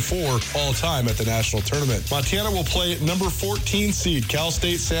 7-4 all-time at the national tournament. Montana will play number 14 seed Cal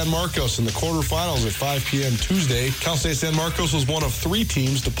State San Marcos in the quarterfinals at 5 p.m. Tuesday. Cal State San Marcos was one of 3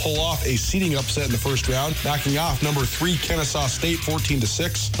 teams to pull off a seeding upset in the first round, knocking off number 3 Kennesaw State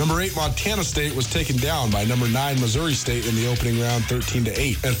 14-6. Number 8 Montana State was taken down by number 9 Missouri State in the opening round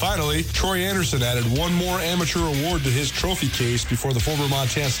 13-8. And finally, Troy Anderson added one more amateur award to his trophy case before the former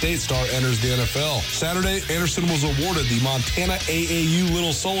Montana State star enters the NFL. Saturday, Anderson was awarded the Montana AAU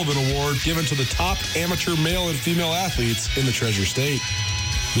Little Sullivan Award, given to the top amateur male and female athletes in the Treasure State.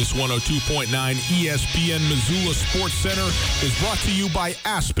 This 102.9 ESPN Missoula Sports Center is brought to you by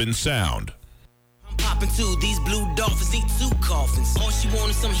Aspen Sound. happened to these blue dolphins? Need 2 coffins. All she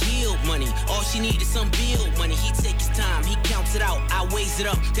wanted some healed money. All she needed some bill money. He take his time, he counts it out. I weighs it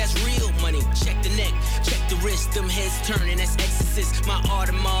up, that's real money. Check the neck, check the wrist, them heads turning, that's exorcist. My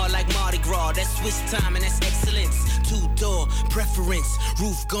Audemars like Mardi Gras, that's Swiss time and that's excellence. 2-door preference,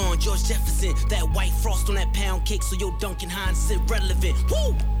 roof gone, George Jefferson. That white frost on that pound cake, so your Duncan Hines irrelevant.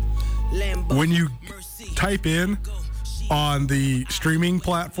 Woo! Lambo, when you type in on the streaming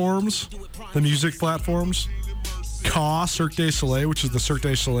platforms, the music platforms, Cirque du Soleil, which is the Cirque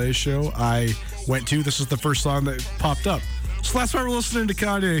du Soleil show I went to, this is the first song that popped up. So that's why we're listening to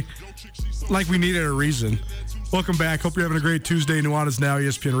Kanye like we needed a reason. Welcome back. Hope you're having a great Tuesday. Nuanez Now,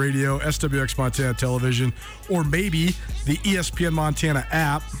 ESPN Radio, SWX Montana Television, or maybe the ESPN Montana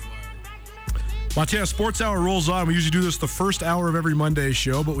app. Montana Sports Hour rolls on. We usually do this the first hour of every Monday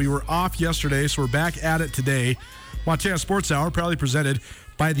show, but we were off yesterday, so we're back at it today. Montana Sports Hour, proudly presented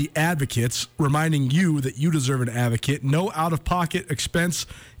by the Advocates, reminding you that you deserve an advocate. No out-of-pocket expense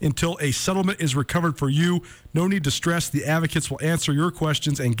until a settlement is recovered for you. No need to stress. The Advocates will answer your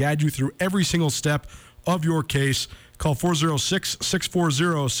questions and guide you through every single step of your case. Call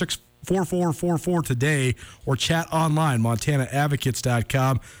 406-640-4444 today or chat online,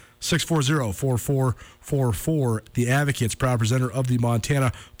 montanaadvocates.com. 640-4444. The Advocates, proud presenter of the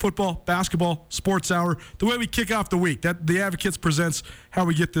Montana Football, Basketball, Sports Hour. The way we kick off the week, that the Advocates presents how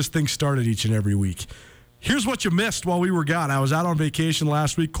we get this thing started each and every week. Here's what you missed while we were gone. I was out on vacation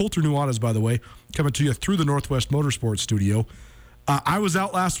last week. Colter Nuanez, by the way, coming to you through the Northwest Motorsports Studio. I was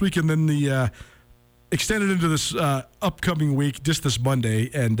out last week, and then the extended into this upcoming week, just this Monday,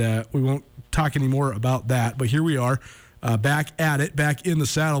 and we won't talk any more about that. But here we are. Back at it, back in the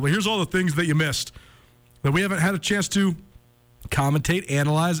saddle. But here's all the things that you missed that we haven't had a chance to commentate,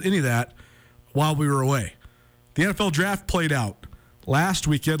 analyze, any of that while we were away. The NFL draft played out last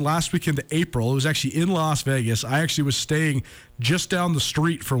weekend to April. It was actually in Las Vegas. I actually was staying just down the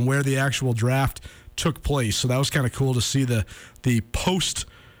street from where the actual draft took place. So that was kind of cool to see the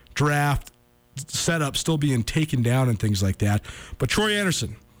post-draft setup still being taken down and things like that. But Troy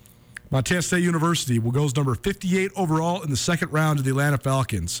Anderson, Montana State University, goes number 58 overall in the second round to the Atlanta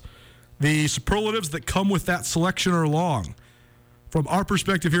Falcons. The superlatives that come with that selection are long. From our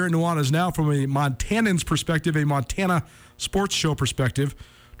perspective here at Nuanez Now, from a Montanan's perspective, a Montana sports show perspective,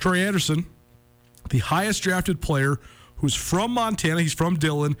 Troy Anderson, the highest drafted player who's from Montana, he's from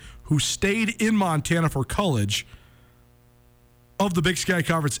Dillon, who stayed in Montana for college of the Big Sky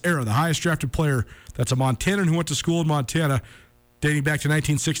Conference era, the highest drafted player that's a Montanan who went to school in Montana, dating back to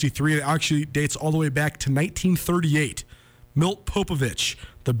 1963. It actually dates all the way back to 1938. Milt Popovich,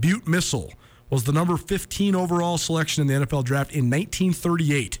 the Butte Missile, was the number 15 overall selection in the NFL draft in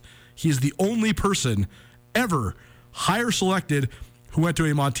 1938. He is the only person ever higher selected who went to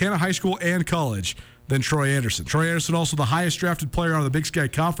a Montana high school and college than Troy Anderson. Troy Anderson, also the highest drafted player out of the Big Sky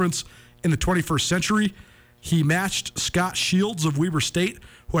Conference in the 21st century. He matched Scott Shields of Weber State,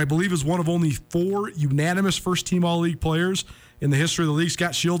 who I believe is one of only 4 unanimous first-team All-League players in the history of the league.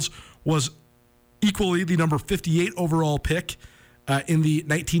 Scott Shields was equally the number 58 overall pick in the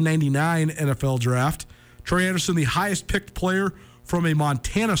 1999 NFL draft. Troy Anderson, the highest picked player from a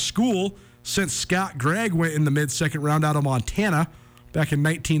Montana school since Scott Gregg went in the mid-second round out of Montana back in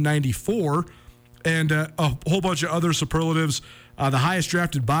 1994. And a whole bunch of other superlatives. The highest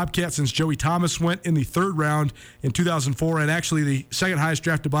drafted Bobcat since Joey Thomas went in the third round in 2004, and actually the second highest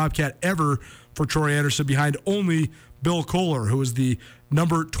drafted Bobcat ever for Troy Anderson, behind only Bill Kohler, who was the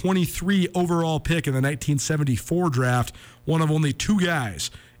number 23 overall pick in the 1974 draft, one of only 2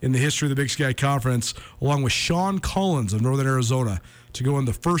 guys in the history of the Big Sky Conference, along with Sean Collins of Northern Arizona, to go in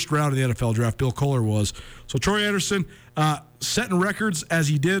the first round of the NFL draft. Bill Kohler was. So Troy Anderson setting records as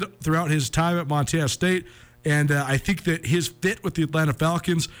he did throughout his time at Montana State. And I think that his fit with the Atlanta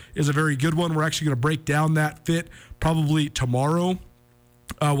Falcons is a very good one. We're actually going to break down that fit probably tomorrow.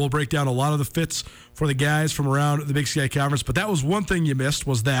 We'll break down a lot of the fits for the guys from around the Big Sky Conference. But that was one thing you missed,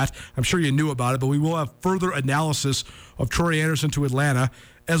 was that. I'm sure you knew about it, but we will have further analysis of Troy Anderson to Atlanta,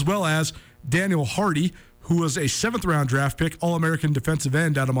 as well as Daniel Hardy, who was a 7th-round draft pick, All-American defensive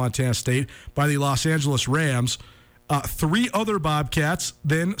end out of Montana State by the Los Angeles Rams. 3 other Bobcats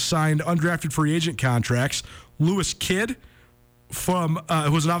then signed undrafted free agent contracts. Lewis Kidd, who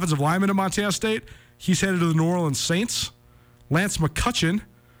was an offensive lineman at Montana State, he's headed to the New Orleans Saints. Lance McCutcheon,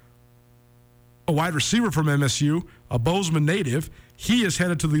 a wide receiver from MSU, a Bozeman native, he is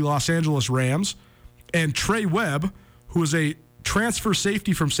headed to the Los Angeles Rams. And Trey Webb, who is a transfer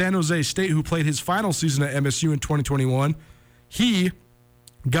safety from San Jose State who played his final season at MSU in 2021, he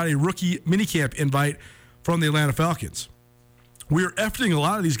got a rookie minicamp invite from the Atlanta Falcons. We are efforting a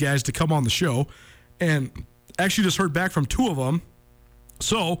lot of these guys to come on the show, and actually just heard back from 2 of them.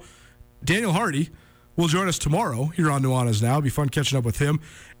 So Daniel Hardy will join us tomorrow here on Nuanez Now. It'll be fun catching up with him.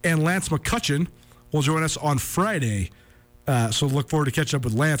 And Lance McCutcheon will join us on Friday. So look forward to catching up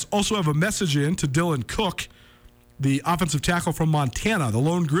with Lance. Also have a message in to Dylan Cook, the offensive tackle from Montana, the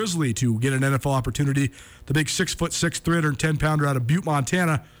lone Grizzly to get an NFL opportunity. The big 6'6", 310-pounder out of Butte,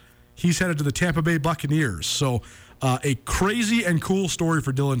 Montana. He's headed to the Tampa Bay Buccaneers. So a crazy and cool story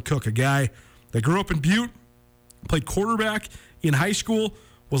for Dylan Cook, a guy that grew up in Butte, played quarterback in high school,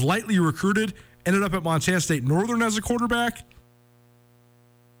 was lightly recruited, ended up at Montana State Northern as a quarterback,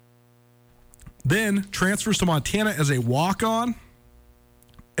 then transfers to Montana as a walk-on,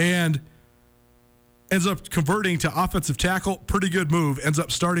 and ends up converting to offensive tackle. Pretty good move. Ends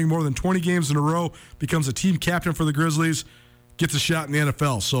up starting more than 20 games in a row, becomes a team captain for the Grizzlies, gets a shot in the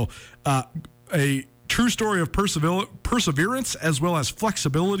NFL. So a true story of perseverance as well as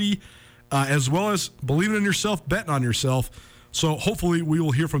flexibility, as well as believing in yourself, betting on yourself. So hopefully we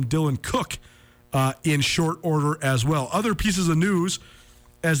will hear from Dylan Cook in short order as well. Other pieces of news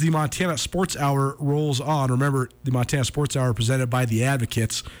as the Montana Sports Hour rolls on. Remember, the Montana Sports Hour presented by the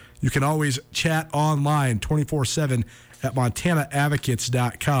Advocates. You can always chat online 24/7 at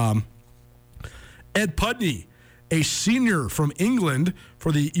montanaadvocates.com. Ed Pudney, a senior from England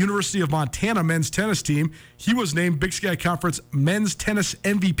for the University of Montana men's tennis team. He was named Big Sky Conference men's tennis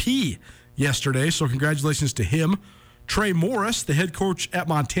MVP yesterday, so congratulations to him. Trey Morris, the head coach at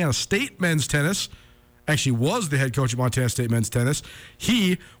Montana State men's tennis, actually was the head coach at Montana State men's tennis.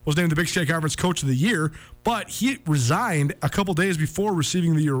 He was named the Big Sky Conference Coach of the Year, but he resigned a couple days before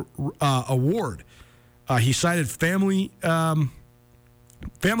receiving the award. He cited family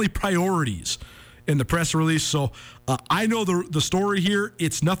priorities in the press release. So I know the story here.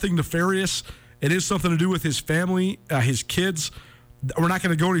 It's nothing nefarious. It is something to do with his family, his kids. We're not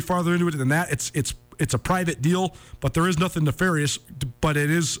going to go any farther into it than that. It's a private deal, but there is nothing nefarious. But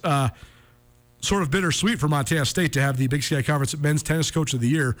it is sort of bittersweet for Montana State to have the Big Sky Conference men's tennis coach of the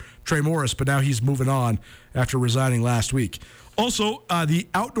year, Trey Morris, but now he's moving on after resigning last week. Also, the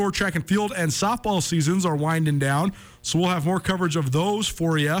outdoor track and field and softball seasons are winding down, so we'll have more coverage of those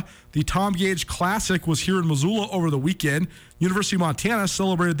for you. The Tom Gage Classic was here in Missoula over the weekend. University of Montana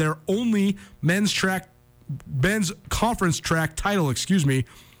celebrated their only men's conference track title, The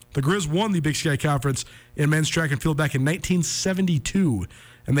Griz won the Big Sky Conference in men's track and field back in 1972,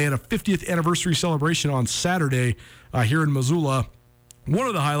 and they had a 50th anniversary celebration on Saturday here in Missoula. One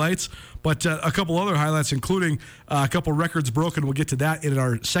of the highlights, but a couple other highlights, including a couple records broken. We'll get to that in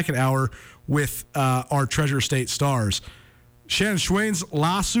our second hour with our Treasure State stars. Shannon Schweyen's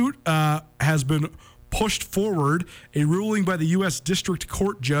lawsuit has been pushed forward. A ruling by the U.S. District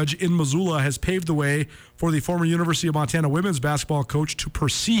Court judge in Missoula has paved the way for the former University of Montana women's basketball coach to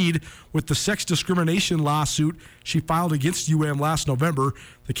proceed with the sex discrimination lawsuit she filed against UM last November.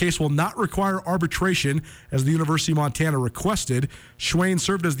 The case will not require arbitration, as the University of Montana requested. Schweyen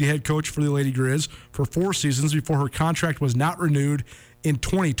served as the head coach for the Lady Griz for 4 seasons before her contract was not renewed in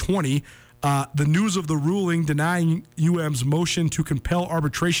 2020. The news of the ruling denying UM's motion to compel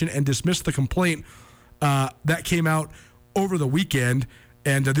arbitration and dismiss the complaint that came out over the weekend,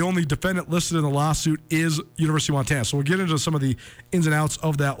 and the only defendant listed in the lawsuit is University of Montana. So we'll get into some of the ins and outs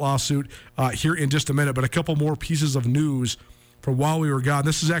of that lawsuit here in just a minute, but a couple more pieces of news from while we were gone.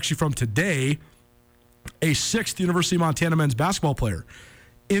 This is actually from today. A 6th University of Montana men's basketball player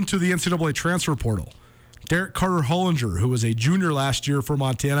into the NCAA transfer portal. Derek Carter Hollinger, who was a junior last year for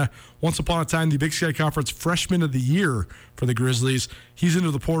Montana, once upon a time the Big Sky Conference Freshman of the Year for the Grizzlies. He's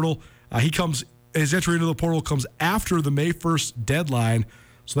into the portal. His entry into the portal comes after the May 1st deadline,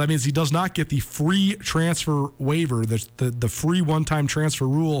 so that means he does not get the free transfer waiver. The free one-time transfer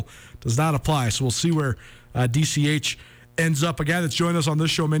rule does not apply, so we'll see where DCH ends up. A guy that's joined us on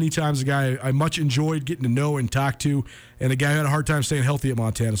this show many times, a guy I much enjoyed getting to know and talk to, and a guy who had a hard time staying healthy at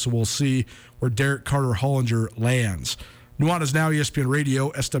Montana, so we'll see where Derek Carter Hollinger lands. Nuanez Now, ESPN Radio,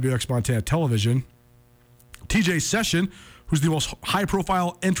 SWX Montana Television. TJ Session, who's the most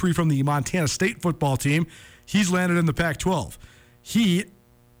high-profile entry from the Montana State football team, he's landed in the Pac-12. He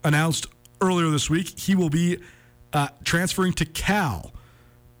announced earlier this week he will be transferring to Cal.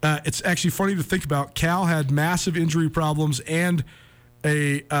 It's actually funny to think about. Cal had massive injury problems and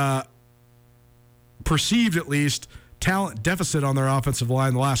a perceived, at least, talent deficit on their offensive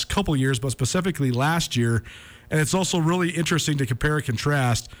line the last couple years, but specifically last year. And it's also really interesting to compare and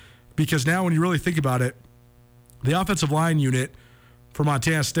contrast, because now when you really think about it, the offensive line unit for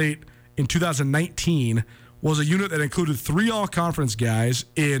Montana State in 2019 was a unit that included 3 all-conference guys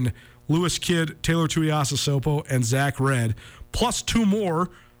in Lewis Kidd, Taylor Tuiasosopo, and Zach Redd, plus 2 more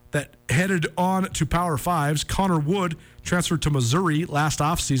that headed on to Power Fives. Connor Wood transferred to Missouri last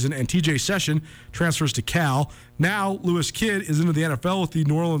offseason, and TJ Session transfers to Cal. Now, Lewis Kidd is into the NFL with the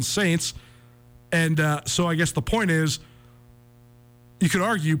New Orleans Saints. And so I guess the point is, you could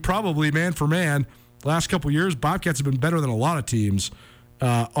argue probably man for man, the last couple of years, Bobcats have been better than a lot of teams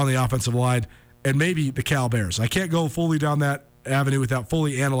on the offensive line, and maybe the Cal Bears. I can't go fully down that avenue without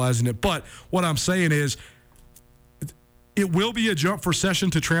fully analyzing it. But what I'm saying is, it will be a jump for Session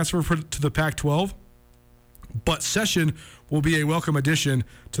to transfer to the Pac-12, but Session will be a welcome addition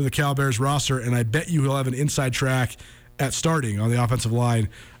to the Cal Bears roster, and I bet you he'll have an inside track at starting on the offensive line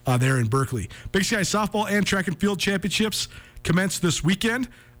there in Berkeley. Big Sky softball and track and field championships commence this weekend,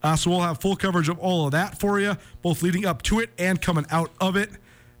 so we'll have full coverage of all of that for you, both leading up to it and coming out of it.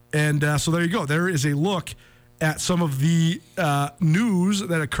 And so there you go. There is a look at some of the news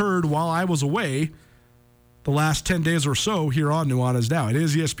that occurred while I was away the last 10 days or so here on Nuanez Now. It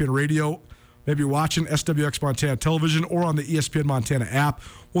is ESPN Radio. Maybe you're watching SWX Montana Television or on the ESPN Montana app.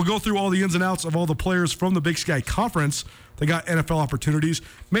 We'll go through all the ins and outs of all the players from the Big Sky Conference that got NFL opportunities.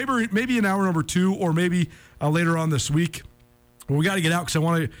 Maybe in hour number 2 or maybe later on this week. But we got to get out because I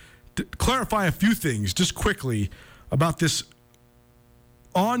want to clarify a few things just quickly about this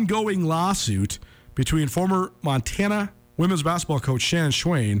ongoing lawsuit between former Montana women's basketball coach Shannon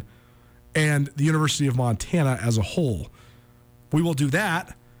Schweyen and the University of Montana as a whole. We will do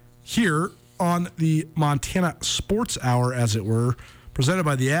that here on the Montana Sports Hour, as it were, presented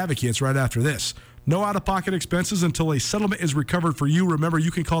by the Advocates right after this. No out-of-pocket expenses until a settlement is recovered for you. Remember,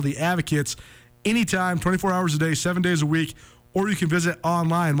 you can call the Advocates anytime, 24 hours a day, 7 days a week, or you can visit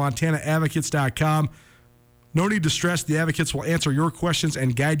online, montanaadvocates.com. No need to stress. The Advocates will answer your questions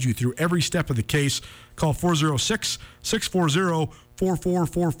and guide you through every step of the case. Call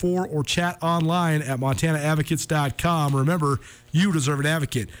 406-640-4444 or chat online at montanaadvocates.com. Remember, you deserve an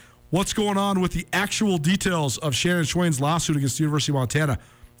advocate. What's going on with the actual details of Shannon Schweyen's lawsuit against the University of Montana?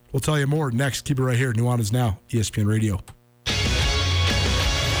 We'll tell you more next. Keep it right here. Nuanez Now, ESPN Radio.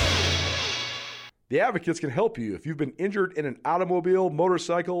 The Advocates can help you if you've been injured in an automobile,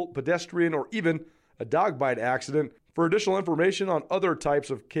 motorcycle, pedestrian, or even a dog bite accident. For additional information on other types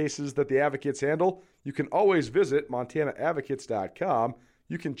of cases that the Advocates handle, you can always visit montanaadvocates.com.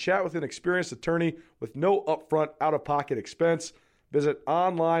 You can chat with an experienced attorney with no upfront out-of-pocket expense. Visit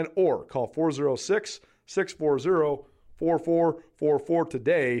online or call 406-640-4444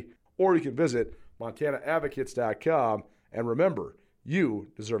 today, or you can visit montanaadvocates.com. And remember, you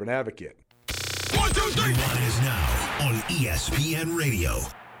deserve an advocate. 1, 2, 3. Nuanez Now on ESPN Radio.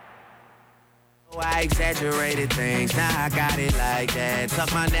 I exaggerated things, now I got it like that.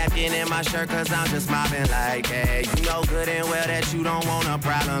 Tuck my napkin in my shirt cause I'm just mobbing like that. You know good and well that you don't want a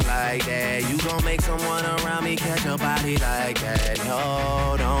problem like that. You gon' make someone around me catch a body like that.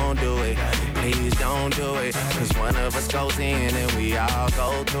 No, don't do it, please don't do it. Cause one of us goes in and we all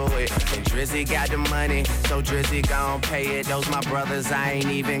go through it. And Drizzy got the money, so Drizzy gon' pay it. Those my brothers, I ain't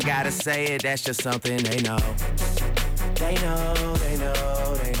even gotta say it. That's just something they know. They know, they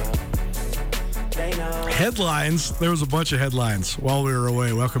know, they know. Headlines. There was a bunch of headlines while we were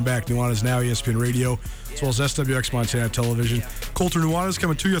away. Welcome back. Nuanez Now, ESPN Radio, as well as SWX Montana Television. Colter Nuanez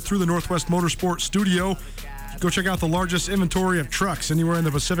coming to you through the Northwest Motorsport Studio. Go check out the largest inventory of trucks anywhere in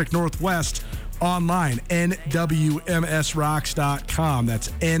the Pacific Northwest online, nwmsrocks.com. That's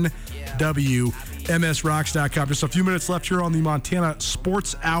nwmsrocks.com. Just a few minutes left here on the Montana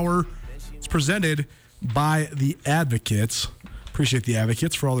Sports Hour. It's presented by the Advocates. Appreciate the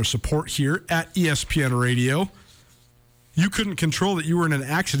Advocates for all their support here at ESPN Radio. You couldn't control that you were in an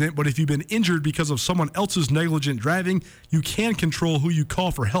accident, but if you've been injured because of someone else's negligent driving, you can control who you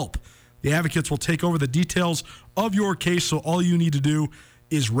call for help. The Advocates will take over the details of your case, so all you need to do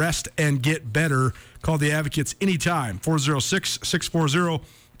is rest and get better. Call the Advocates anytime,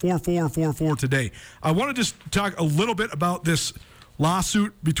 406-640-4444 today. I want to just talk a little bit about this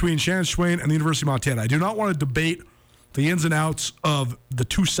lawsuit between Shannon Schweyen and the University of Montana. I do not want to debate the ins and outs of the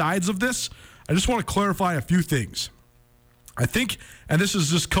two sides of this. I just want to clarify a few things. I think, and this has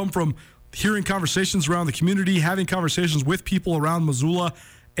just come from hearing conversations around the community, having conversations with people around Missoula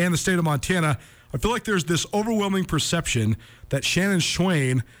and the state of Montana, I feel like there's this overwhelming perception that Shannon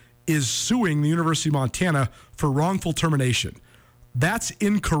Schweyen is suing the University of Montana for wrongful termination. That's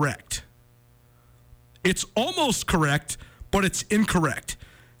incorrect. It's almost correct, but it's incorrect.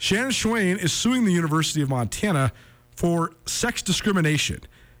 Shannon Schweyen is suing the University of Montana for sex discrimination.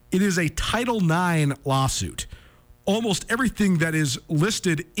 It is a Title IX lawsuit. Almost everything that is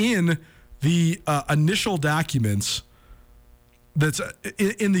listed in the initial documents that's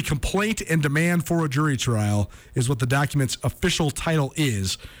in the complaint and demand for a jury trial is what the document's official title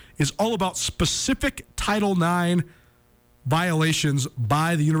is all about specific Title IX violations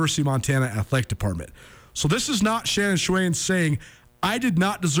by the University of Montana Athletic Department. So this is not Shannon Schweyen saying, I did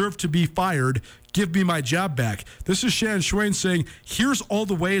not deserve to be fired, give me my job back. This is Shannon Schweyen saying, here's all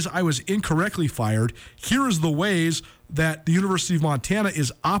the ways I was incorrectly fired. Here is the ways that the University of Montana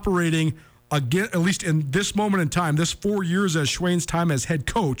is operating, again, at least in this moment in time, this 4 years as Schweyen's time as head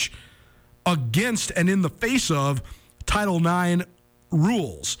coach, against and in the face of Title IX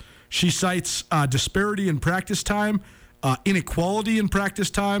rules. She cites disparity in practice time, inequality in practice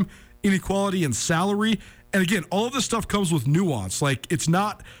time, inequality in salary. And again, all of this stuff comes with nuance. Like, it's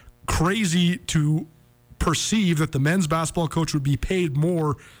not crazy to perceive that the men's basketball coach would be paid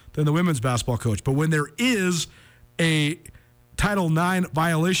more than the women's basketball coach. But when there is a Title IX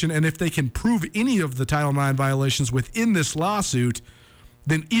violation, and if they can prove any of the Title IX violations within this lawsuit,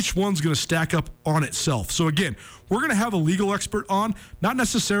 then each one's going to stack up on itself. So again, we're going to have a legal expert on, not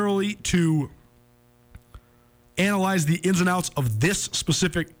necessarily to analyze the ins and outs of this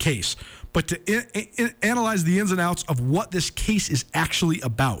specific case, but to analyze the ins and outs of what this case is actually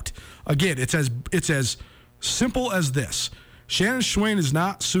about. Again, it's as simple as this. Shannon Schweyen is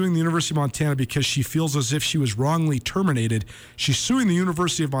not suing the University of Montana because she feels as if she was wrongly terminated. She's suing the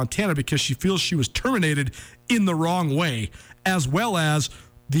University of Montana because she feels she was terminated in the wrong way, as well as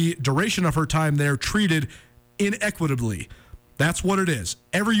the duration of her time there treated inequitably. That's what it is.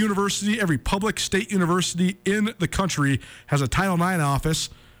 Every university, every public state university in the country has a Title IX office,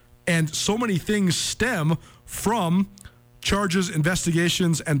 and so many things stem from charges,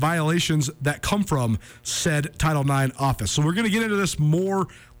 investigations, and violations that come from said Title IX office. So we're going to get into this more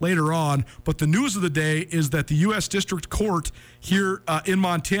later on, but the news of the day is that the U.S. District Court here in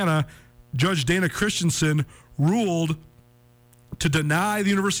Montana, Judge Dana Christensen, ruled to deny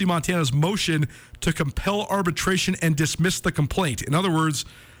the University of Montana's motion to compel arbitration and dismiss the complaint. In other words,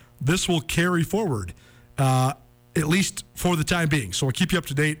 this will carry forward, at least for the time being. So we'll keep you up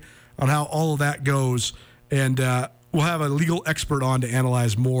to date on how all of that goes, and we'll have a legal expert on to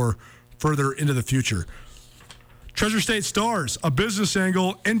analyze more further into the future. Treasure State Stars, a business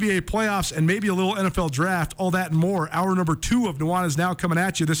angle, NBA playoffs, and maybe a little NFL draft, all that and more. Hour number 2 of Nuanez Now coming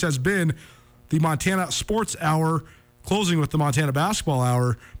at you. This has been the Montana Sports Hour, closing with the Montana Basketball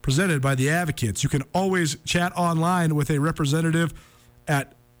Hour, presented by the Advocates. You can always chat online with a representative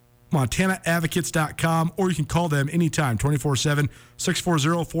at montanaadvocates.com, or you can call them anytime, 24/7,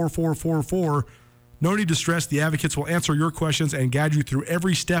 640-4444. No need to stress. The Advocates will answer your questions and guide you through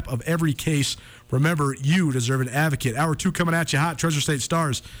every step of every case. Remember, you deserve an advocate. Hour 2 coming at you hot. Treasure State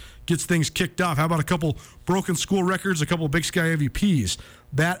Stars gets things kicked off. How about a couple broken school records, a couple Big Sky MVPs?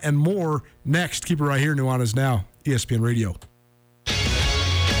 That and more next. Keep it right here. Nuanez Now, ESPN Radio.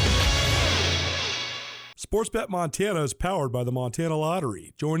 Sportsbet Montana is powered by the Montana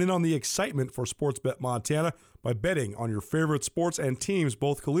Lottery. Join in on the excitement for Sportsbet Montana by betting on your favorite sports and teams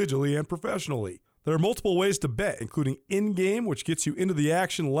both collegially and professionally. There are multiple ways to bet, including in-game, which gets you into the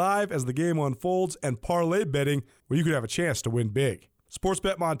action live as the game unfolds, and parlay betting, where you could have a chance to win big.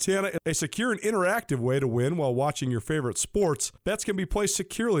 Sportsbet Montana is a secure and interactive way to win while watching your favorite sports. Bets can be placed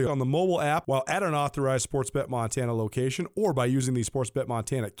securely on the mobile app while at an authorized Sportsbet Montana location, or by using the Sportsbet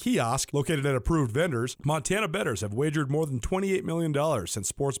Montana kiosk located at approved vendors. Montana bettors have wagered more than $28 million since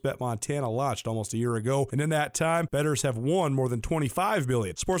Sportsbet Montana launched almost a year ago, and in that time, bettors have won more than $25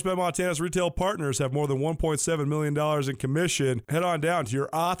 million. Sportsbet Montana's retail partners have more than $1.7 million in commission. Head on down to your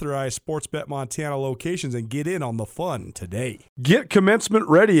authorized Sportsbet Montana locations and get in on the fun today. Get commencement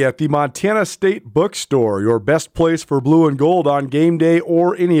ready at the Montana State Bookstore, your best place for blue and gold on game day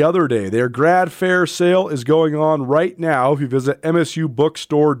or any other day. Their grad fair sale is going on right now if you visit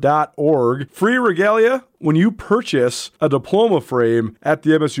msubookstore.org. Free regalia when you purchase a diploma frame at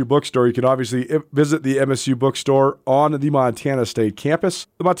the MSU Bookstore. You can obviously visit the MSU Bookstore on the Montana State campus.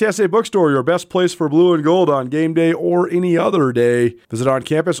 The Montana State Bookstore, your best place for blue and gold on game day or any other day. Visit on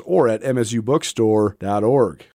campus or at msubookstore.org.